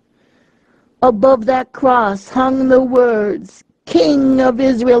 Above that cross hung the words, King of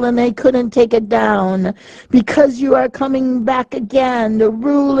Israel, and they couldn't take it down, because you are coming back again to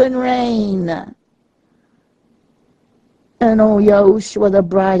rule and reign. And oh, Yahushua, the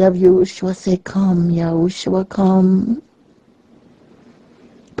bride of Yahushua, say, come, Yahushua, come.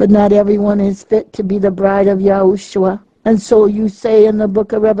 But not everyone is fit to be the bride of Yahushua. And so you say in the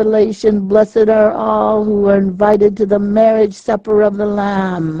book of Revelation, blessed are all who are invited to the marriage supper of the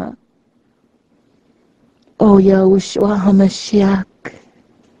Lamb. Oh, YAHUSHUA HA MASHIACH,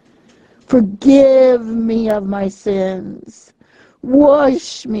 forgive me of my sins.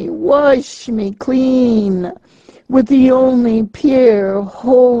 Wash me clean with the only pure,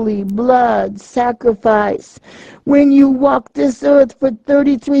 holy blood sacrifice. When you walked this earth for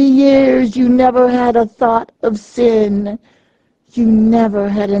 33 years, you never had a thought of sin. You never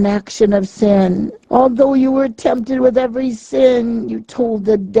had an action of sin. Although you were tempted with every sin, you told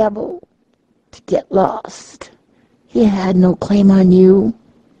the devil to get lost. He had no claim on you.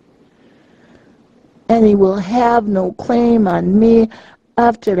 And he will have no claim on me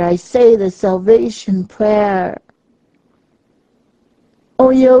after I say the salvation prayer. Oh,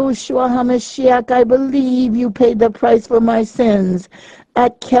 Yahushua HaMashiach, I believe you paid the price for my sins.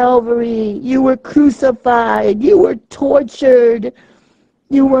 At Calvary, you were crucified, you were tortured,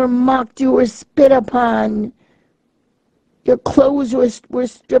 you were mocked, you were spit upon. Your clothes were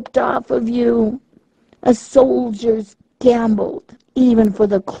stripped off of you. As soldiers gambled, even for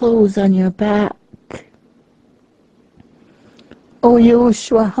the clothes on your back. Oh,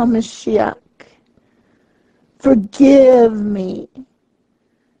 Yahushua HaMashiach, forgive me.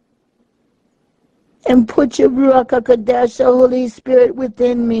 And put your Ruach HaKodesh, the Holy Spirit,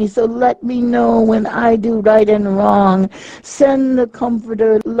 within me. So let me know when I do right and wrong. Send the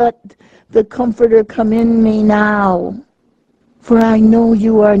Comforter. Let the Comforter come in me now. For I know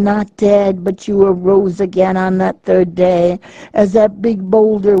you are not dead, but you arose again on that third day, as that big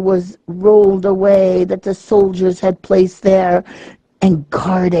boulder was rolled away that the soldiers had placed there and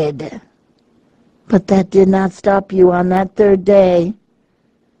guarded. But that did not stop you on that third day.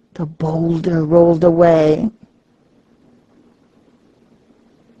 The boulder rolled away.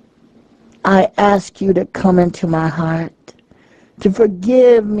 I ask you to come into my heart, to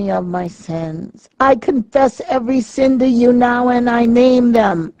forgive me of my sins. I confess every sin to you now, and I name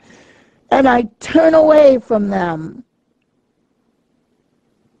them, and I turn away from them.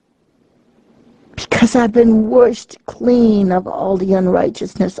 Because I've been washed clean of all the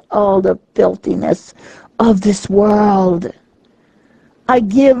unrighteousness, all the filthiness of this world. I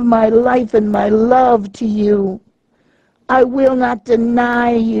give my life and my love to you. I will not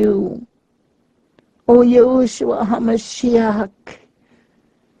deny you. O Yahushua HaMashiach,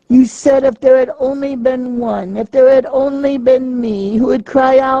 you said if there had only been one, if there had only been me who would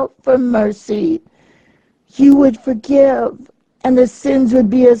cry out for mercy, you would forgive, and the sins would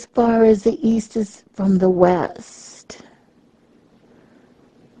be as far as the east is from the west.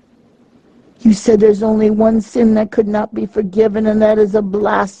 You said there's only one sin that could not be forgiven, and that is a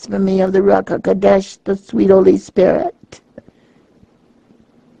blasphemy of the Ruach HaKodesh, the sweet Holy Spirit.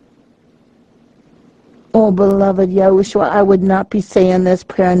 Oh, beloved Yahushua, I would not be saying this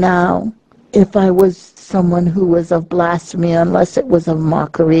prayer now if I was someone who was of blasphemy, unless it was of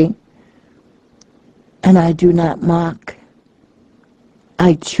mockery. And I do not mock.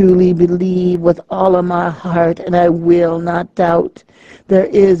 I truly believe with all of my heart, and I will not doubt, there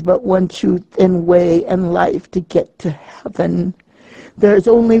is but one truth and way and life to get to heaven. There's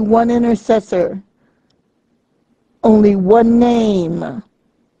only one intercessor, only one name,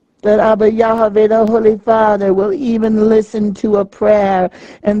 that Abba Yahweh, the Holy Father, will even listen to a prayer,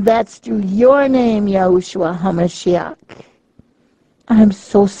 and that's through your name, Yahushua HaMashiach. I'm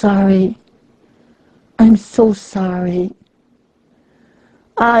so sorry. I'm so sorry.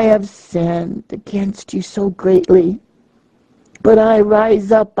 I have sinned against you so greatly. But I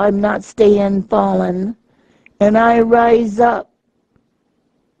rise up, I'm not staying fallen. And I rise up,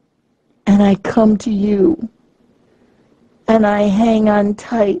 and I come to you, and I hang on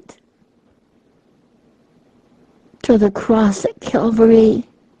tight to the cross at Calvary,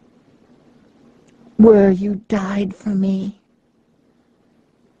 where you died for me.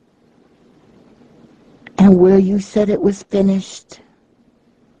 And where you said it was finished,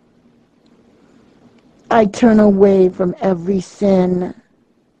 I turn away from every sin.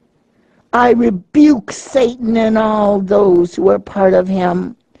 I rebuke Satan and all those who are part of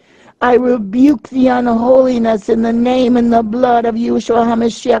him. I rebuke the unholiness in the name and the blood of YAHUSHUA HA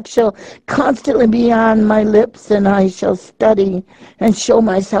MASHIACH shall constantly be on my lips, and I shall study and show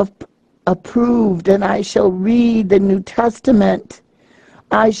myself approved, and I shall read the New Testament.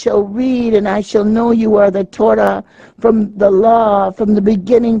 I shall read and I shall know you are the Torah, from the law, from the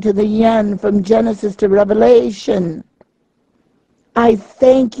beginning to the end, from Genesis to Revelation. I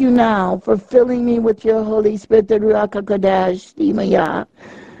thank you now for filling me with your Holy Spirit, the Ruach HaKodesh, the Mikaiyah,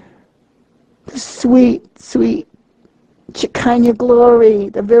 the sweet, sweet Shekinah glory,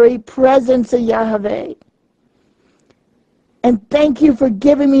 the very presence of Yahweh. And thank you for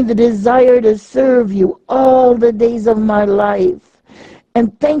giving me the desire to serve you all the days of my life.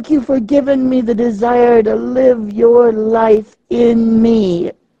 And thank you for giving me the desire to live your life in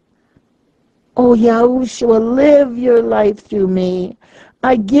me. Oh, Yahushua, live your life through me.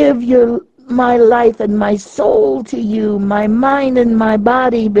 I give my life and my soul to you. My mind and my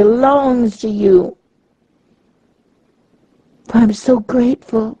body belongs to you. I'm so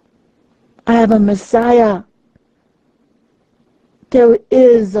grateful. I have a Messiah. There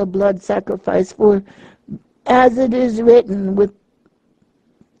is a blood sacrifice, for as it is written,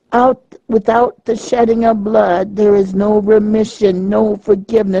 without the shedding of blood, there is no remission, no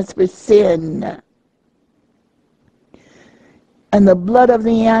forgiveness for sin. And the blood of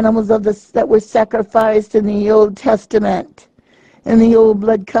the animals that were sacrificed in the Old Testament, in the old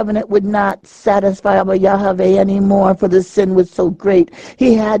blood covenant, would not satisfy ABBA YAHUVEH anymore, for the sin was so great.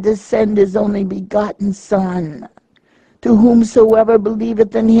 He had to send his only begotten Son, to whomsoever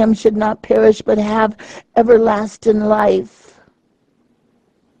believeth in him should not perish, but have everlasting life.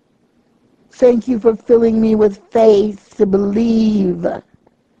 Thank you for filling me with faith to believe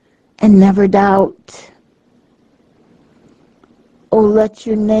and never doubt. Oh, let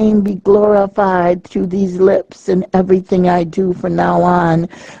your name be glorified through these lips and everything I do from now on.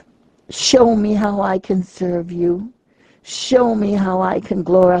 Show me how I can serve you. Show me how I can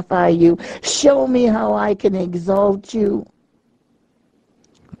glorify you. Show me how I can exalt you.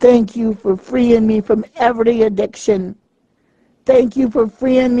 Thank you for freeing me from every addiction. Thank you for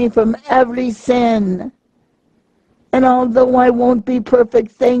freeing me from every sin. And although I won't be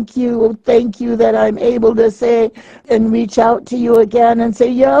perfect, thank you that I'm able to say and reach out to you again and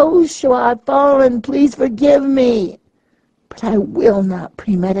say, Yahushua, I've fallen, please forgive me. But I will not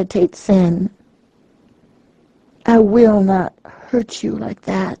premeditate sin. I will not hurt you like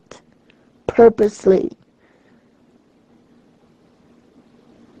that, purposely.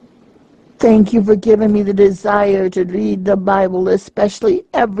 Thank you for giving me the desire to read the Bible, especially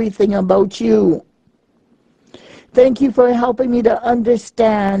everything about you. Thank you for helping me to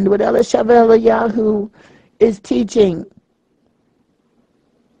understand what Eliyahu is teaching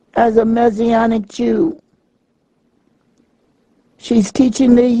as a Messianic Jew. She's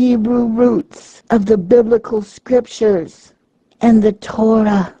teaching the Hebrew roots of the biblical scriptures. And the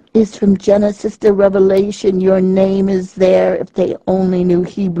Torah is from Genesis to Revelation. Your name is there. If they only knew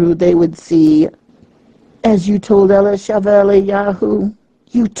Hebrew, they would see. As you told Eliyahu,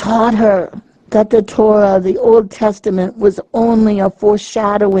 you taught her that the Torah, the Old Testament, was only a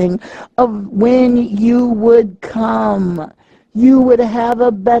foreshadowing of when you would come. You would have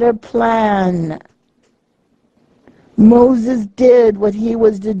a better plan. Moses did what he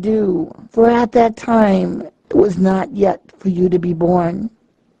was to do, for at that time it was not yet for you to be born.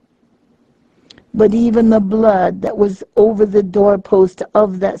 But even the blood that was over the doorpost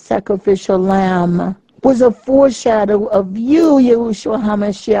of that sacrificial lamb was a foreshadow of you, Yahushua Ha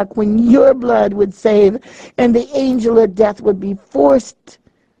Mashiach, when your blood would save, and the angel of death would be forced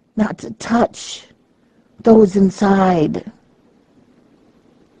not to touch those inside.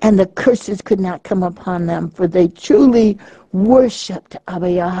 And the curses could not come upon them, for they truly worshipped ABBA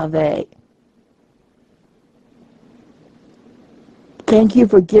YAHUVEH. Thank you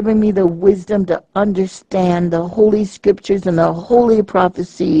for giving me the wisdom to understand the holy scriptures and the holy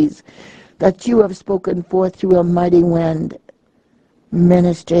prophecies that you have spoken forth through Amightywind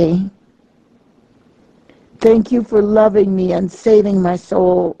ministry. Thank you for loving me and saving my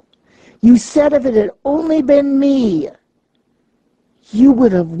soul. You said if it had only been me, you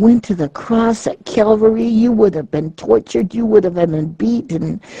would have went to the cross at Calvary. You would have been tortured. You would have been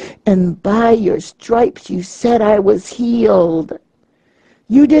beaten. And by your stripes, you said I was healed.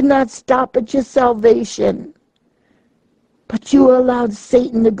 You did not stop at your salvation, but you allowed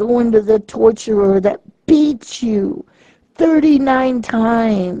Satan to go into the torturer that beat you 39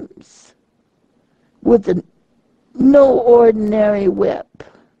 times with no ordinary whip,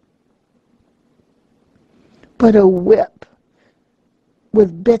 but a whip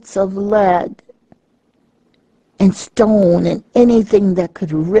with bits of lead and stone and anything that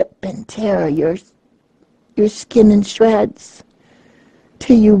could rip and tear your skin in shreds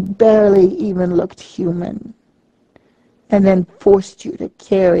till you barely even looked human, and then forced you to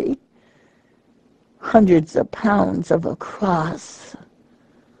carry hundreds of pounds of a cross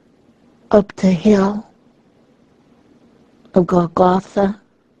up the hill of Golgotha.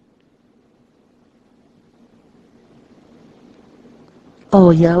 Oh,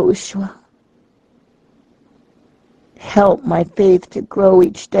 Yahushua, help my faith to grow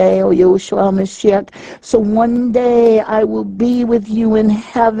each day, oh YAHUSHUA HA MASHIACH, so one day I will be with you in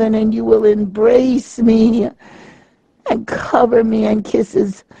heaven and you will embrace me and cover me in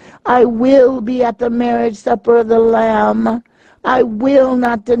kisses. I will be at the marriage supper of the Lamb. I will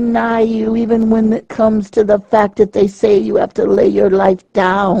not deny you, even when it comes to the fact that they say you have to lay your life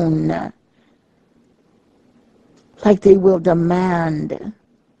down, like they will demand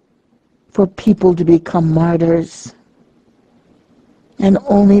for people to become martyrs. And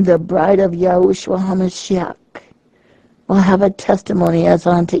only the bride of YAHUSHUA HA MASHIACH will have a testimony as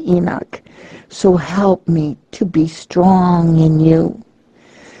unto Enoch. So help me to be strong in you.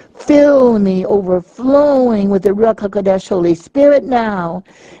 Fill me overflowing with the Ruach HaKodesh Holy Spirit now,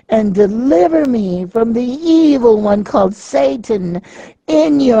 and deliver me from the evil one called Satan.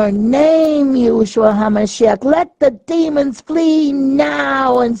 In your name, YAHUSHUA HA MASHIACH, let the demons flee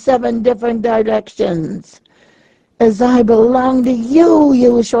now in 7 different directions. As I belong to you,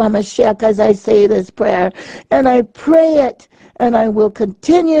 YAHUSHUA HA MASHIACH, as I say this prayer, and I pray it, and I will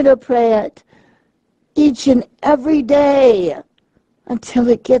continue to pray it each and every day, until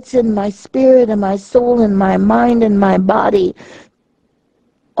it gets in my spirit and my soul and my mind and my body.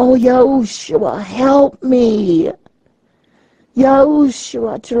 Oh, Yahushua, help me.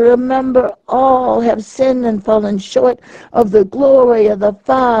 Yahushua, to remember all have sinned and fallen short of the glory of the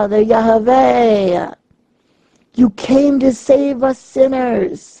Father, Yahweh. You came to save us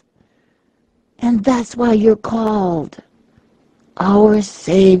sinners, and that's why you're called our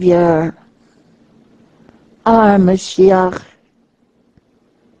Savior, our Mashiach.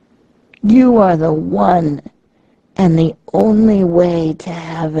 You are the one and the only way to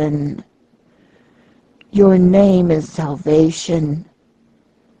heaven. Your name is salvation.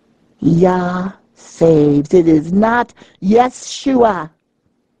 Yah saves. It is not Yeshua.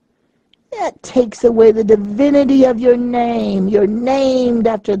 That takes away the divinity of your name. You're named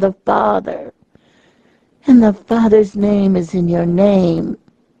after the Father, and the Father's name is in your name.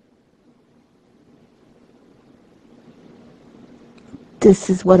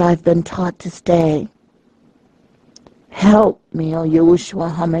 This is what I've been taught to stay. Help me, O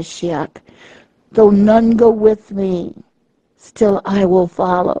YAHUSHUA HA MASHIACH. Though none go with me, still I will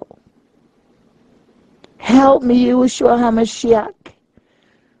follow. Help me, YAHUSHUA HA MASHIACH,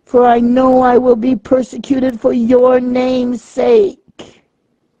 for I know I will be persecuted for your name's sake.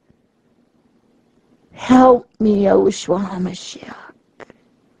 Help me, YAHUSHUA HA MASHIACH.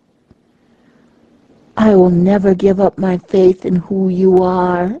 I will never give up my faith in who you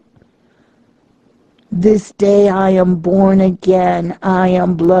are. This day I am born again. I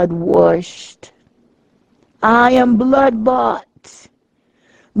am blood washed. I am blood bought.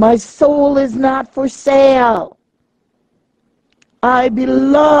 My soul is not for sale. I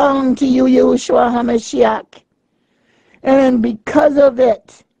belong to you, YAHUSHUA HA MASHIACH. And because of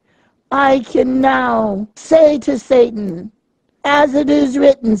it, I can now say to Satan, as it is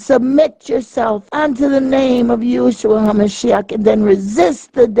written, submit yourself unto the name of YAHUSHUA HA MASHIACH, and then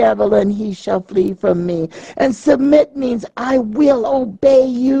resist the devil, and he shall flee from me. And submit means I will obey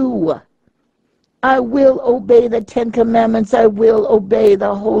you. I will obey the 10 Commandments. I will obey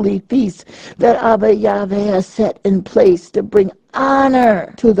the holy feasts that ABBA YAHUVEH has set in place to bring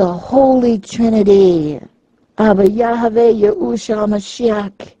honor to the Holy Trinity. ABBA YAHUVEH, YAHUSHUA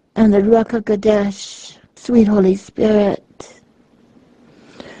HaMashiach, and the Ruach HaKodesh, sweet Holy Spirit.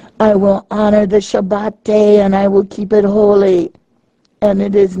 I will honor the Shabbat day, and I will keep it holy, and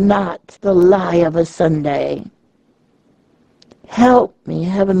it is not the lie of a Sunday. Help me,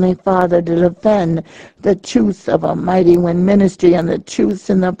 Heavenly Father, to defend the truth of Amightywind ministry and the truths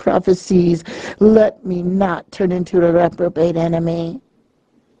in the prophecies. Let me not turn into a reprobate enemy.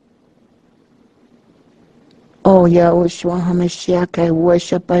 Oh, YAHUSHUA HA MASHIACH, I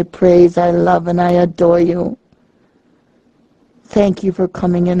worship, I praise, I love, and I adore you. Thank you for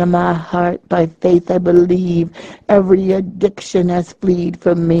coming into my heart. By faith I believe every addiction has fled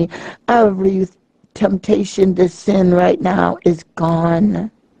from me. Every temptation to sin right now is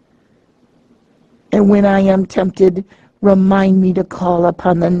gone. And when I am tempted, remind me to call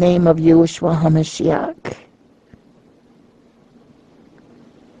upon the name of YAHUSHUA HA MASHIACH.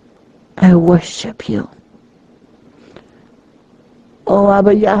 I worship you. Oh,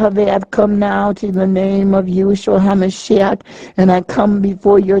 ABBA YAHUVEH, I've come now to the name of YAHUSHUA HA MASHIACH, and I come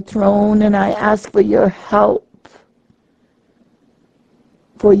before your throne, and I ask for your help.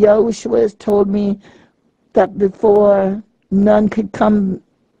 For Yahushua has told me that before, none could come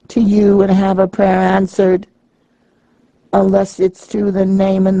to you and have a prayer answered unless it's through the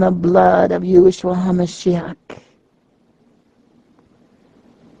name and the blood of YAHUSHUA HA MASHIACH.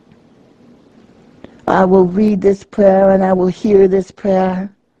 I will read this prayer and I will hear this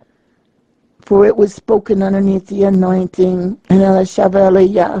prayer, for it was spoken underneath the anointing, and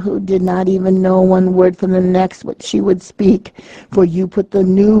Yahu did not even know one word from the next what she would speak, for you put the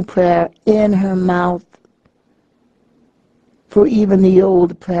new prayer in her mouth. For even the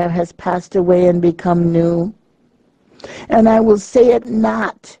old prayer has passed away and become new. And I will say it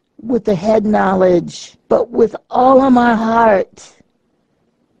not with the head knowledge, but with all of my heart.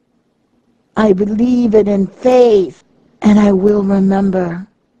 I believe it in faith, and I will remember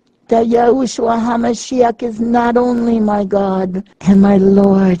that YAHUSHUA HA MASHIACH is not only my God and my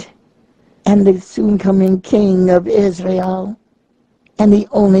Lord and the soon-coming King of Israel and the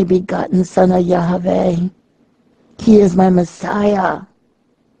only begotten Son of Yahweh. He is my Messiah.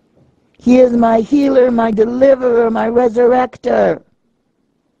 He is my healer, my deliverer, my resurrector.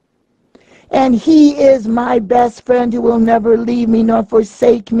 And he is my best friend who will never leave me nor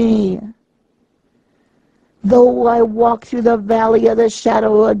forsake me. Though I walk through the valley of the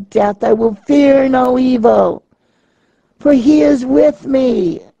shadow of death, I will fear no evil, for he is with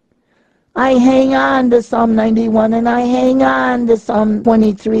me. I hang on to Psalm 91 and I hang on to Psalm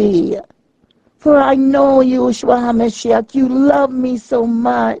 23. For I know, YAHUSHUA HA MASHIACH, you love me so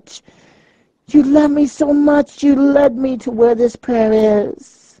much. You love me so much, you led me to where this prayer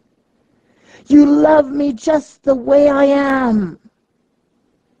is. You love me just the way I am.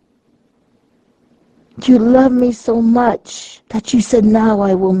 You love me so much that you said, now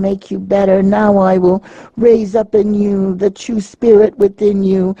I will make you better. Now I will raise up in you the true spirit within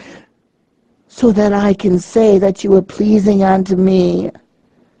you, so that I can say that you are pleasing unto me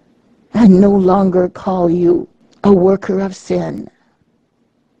and no longer call you a worker of sin.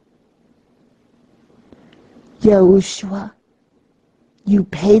 Yahushua, you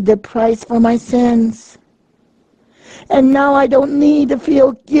paid the price for my sins. And now I don't need to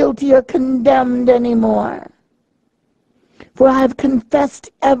feel guilty or condemned anymore. For I have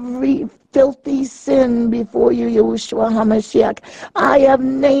confessed every filthy sin before you, YAHUSHUA HA MASHIACH. I have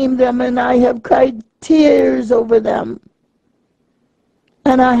named them and I have cried tears over them.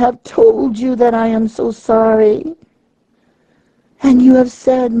 And I have told you that I am so sorry. And you have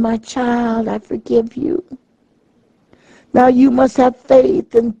said, my child, I forgive you. Now you must have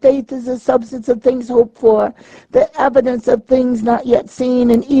faith, and faith is the substance of things hoped for, the evidence of things not yet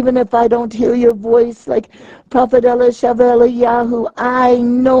seen. And even if I don't hear your voice like Prophet Eliyahu, I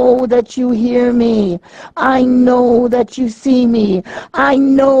know that you hear me. I know that you see me. I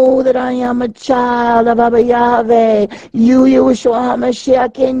know that I am a child of ABBA YAHUVEH, you, YAHUSHUA HA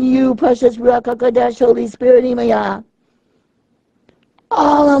MASHIACH, and you, precious Ruach HaKodesh, Holy Spirit, Amightywind.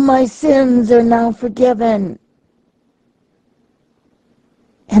 All of my sins are now forgiven.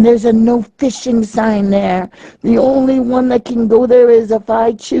 And there's a no fishing sign there. The only one that can go there is if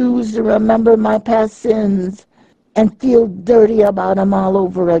I choose to remember my past sins and feel dirty about them all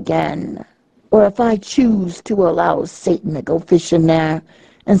over again. Or if I choose to allow Satan to go fishing there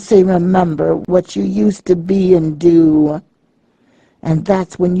and say, remember what you used to be and do. And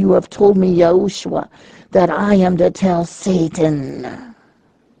that's when you have told me, Yahushua, that I am to tell Satan,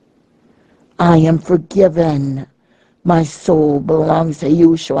 I am forgiven. My soul belongs to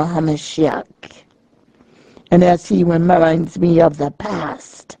YAHUSHUA HA MASHIACH. And as he reminds me of the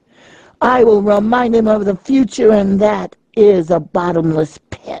past, I will remind him of the future, and that is a bottomless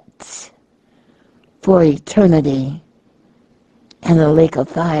pit for eternity and the lake of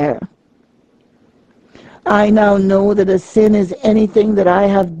fire. I now know that a sin is anything that I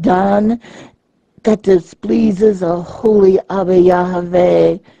have done that displeases a holy ABBA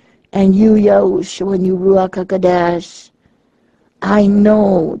YAHUVEH, and you, Yahushua, and you, Ruach HaKodesh. I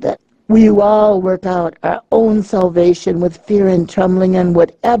know that we all work out our own salvation with fear and trembling, and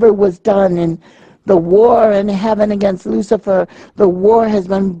whatever was done in the war in heaven against Lucifer, the war has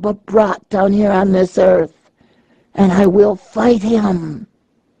been brought down here on this earth. And I will fight him.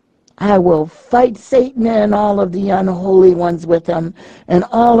 I will fight Satan and all of the unholy ones with him, and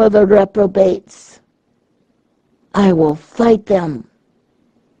all of the reprobates. I will fight them.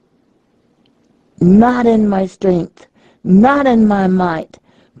 not in my strength, not in my might,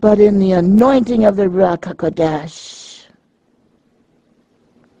 but in the anointing of the Ruach HaKodesh.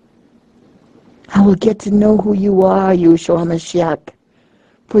 I will get to know who you are, YAHUSHUA HA MASHIACH.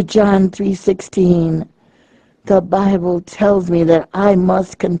 For John 3:16, the Bible tells me that I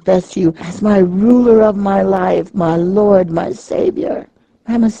must confess you as my ruler of my life, my Lord, my Savior,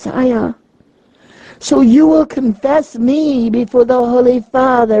 my Messiah. So you will confess me before the Holy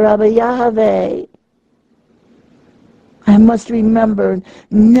Father, ABBA YAHUVEH. I must remember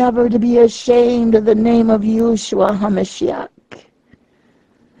never to be ashamed of the name of YAHUSHUA HA MASHIACH.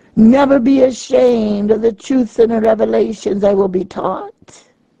 Never be ashamed of the truths and the revelations I will be taught.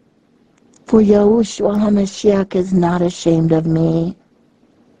 For YAHUSHUA HA MASHIACH is not ashamed of me.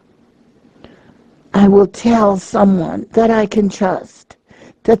 I will tell someone that I can trust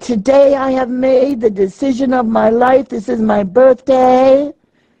that today I have made the decision of my life. This is my birthday.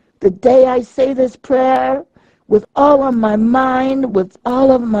 The day I say this prayer with all of my mind, with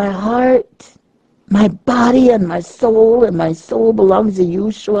all of my heart, my body and my soul belongs to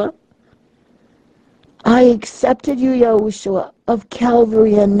YAHUSHUA. I accepted you, YAHUSHUA, of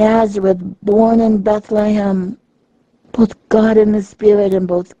Calvary and Nazareth, born in Bethlehem, both God in the Spirit and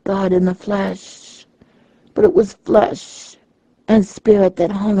both God in the flesh. But it was flesh and spirit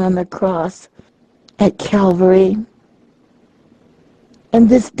that hung on the cross at Calvary. And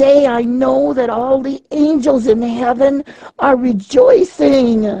this day I know that all the angels in heaven are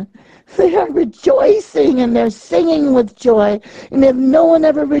rejoicing. They are rejoicing and they're singing with joy. And if no one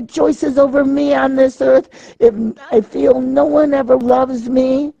ever rejoices over me on this earth, if I feel no one ever loves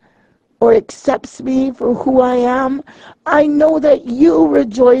me or accepts me for who I am, I know that you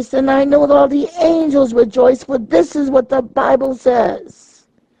rejoice, and I know that all the angels rejoice, for this is what the Bible says.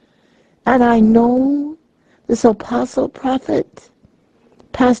 And I know this apostle prophet,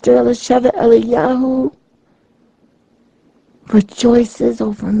 Pastor Elisheva Eliyahu, rejoices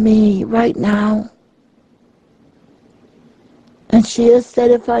over me right now. And she has said,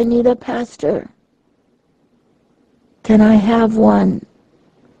 if I need a pastor, can I have one?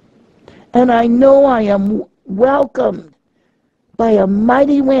 And I know I am welcomed by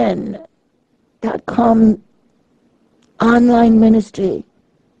Amightywind.com online ministry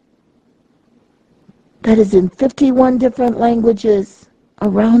that is in 51 different languages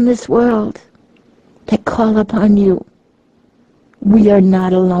around this world that call upon you. We are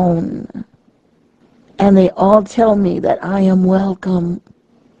not alone. And they all tell me that I am welcome.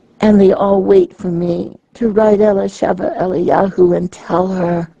 And they all wait for me to write Elisheva Eliyahu and tell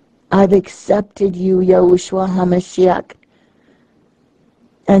her, I've accepted you, YAHUSHUA HA MASHIACH.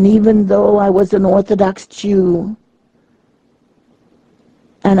 And even though I was an Orthodox Jew,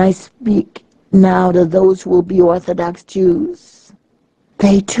 and I speak now to those who will be Orthodox Jews,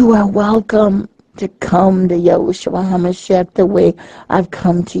 they too are welcome to come to YAHUSHUA HA MASHIACH the way I've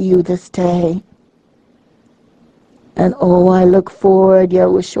come to you this day. And oh, I look forward,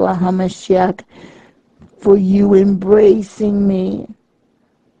 YAHUSHUA HA MASHIACH, for you embracing me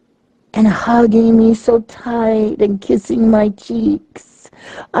and hugging me so tight and kissing my cheeks.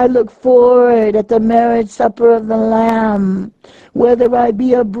 I look forward at the marriage supper of the Lamb. Whether I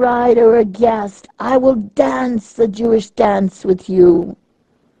be a bride or a guest, I will dance the Jewish dance with you.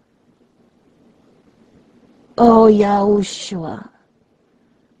 Oh, YAHUSHUA,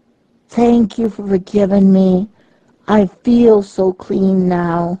 thank you for forgiving me. I feel so clean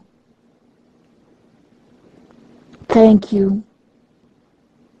now. Thank you,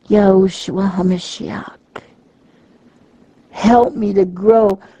 YAHUSHUA HA MASHIACH. Help me to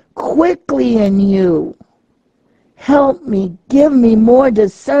grow quickly in you. Help me, give me more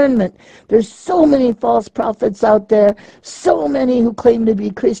discernment. There's so many false prophets out there, so many who claim to be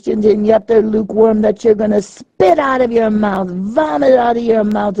Christians, and yet they're lukewarm, that you're going to spit out of your mouth, vomit out of your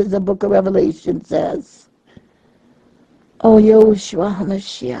mouth, as the book of Revelation says. Oh, YAHUSHUA HA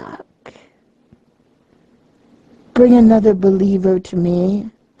MASHIACH, bring another believer to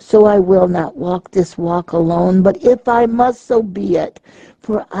me, so I will not walk this walk alone, but if I must, so be it.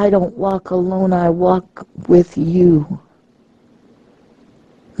 For I don't walk alone, I walk with you,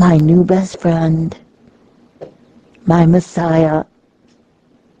 my new best friend, my Messiah,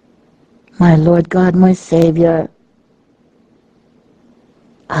 my Lord God, my Savior.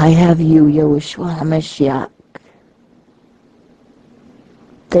 I have you, YAHUSHUA HA MASHIACH.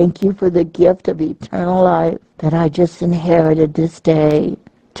 Thank you for the gift of eternal life that I just inherited this day.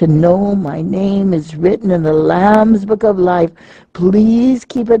 To know my name is written in the Lamb's Book of Life. Please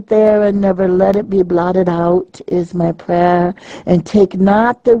keep it there and never let it be blotted out, is my prayer. And take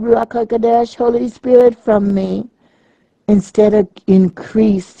not the Ruach HaKodesh, Holy Spirit, from me. Instead,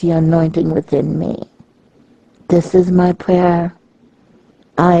 increase the anointing within me. This is my prayer.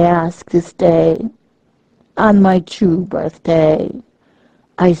 I ask this day, on my true birthday,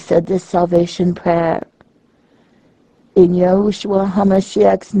 I said this salvation prayer. In Yahushua ha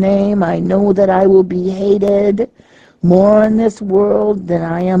Mashiach's name, I know that I will be hated more in this world than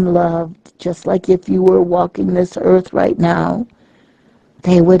I am loved. Just like if you were walking this earth right now,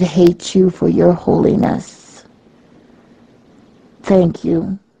 they would hate you for your holiness. Thank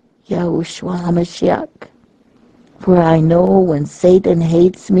you, Yahushua ha Mashiach. For I know when Satan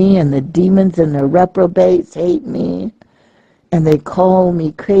hates me and the demons and the reprobates hate me and they call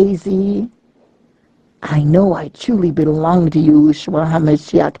me crazy, I know I truly belong to Yahushua ha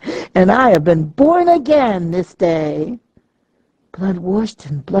Mashiach, and I have been born again this day. Blood washed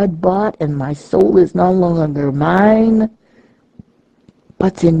and blood bought, and my soul is no longer mine,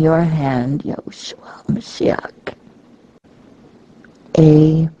 but in your hand, Yahushua ha Mashiach.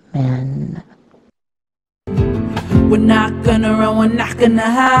 Amen. We're not gonna run, we're not gonna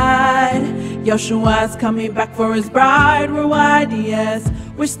hide. Yahushua's coming back for his bride. We're YDS,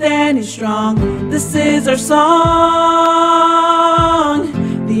 we're standing strong. This is our song.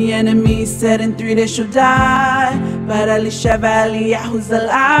 The enemy said in 3 days she'll die, but Yahu's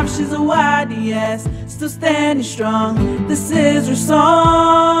alive. She's a YDS, still standing strong. This is her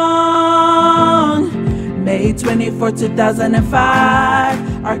song. May 24,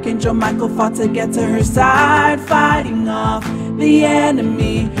 2005, Archangel Michael fought to get to her side, fighting off the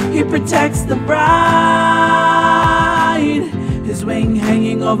enemy. He protects the bride, his wing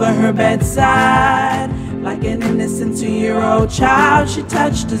hanging over her bedside. Like an innocent 2-year-old child, she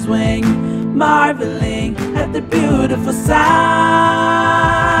touched his wing, marveling at the beautiful sight.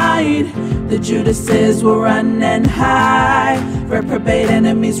 The Judases will run and hide, reprobate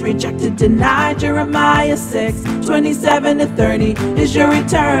enemies rejected, denied. Jeremiah 6, 27-30 is your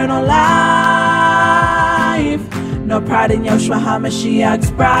eternal life. No pride in Yahushua ha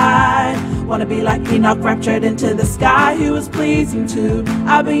Mashiach's bride. Wanna be like Enoch, raptured into the sky. He was pleasing to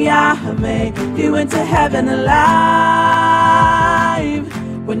ABBA YAHUVEH. He went to heaven alive.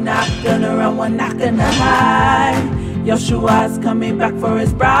 We're not gonna run, we're not gonna hide. Yahushua's coming back for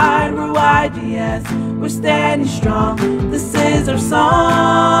his bride. We're YDS, we're standing strong. This is our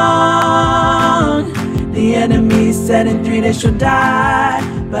song. The enemy said in 3 days she'll die,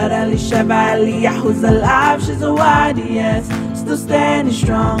 but Yahu's alive. She's a YDS, still standing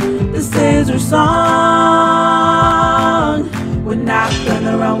strong. This is her song. We're not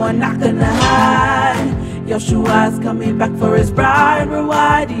gonna run, we're not gonna hide. Yahushua's coming back for his bride. We're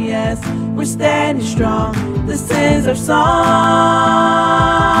YDS, we're standing strong. This is our song.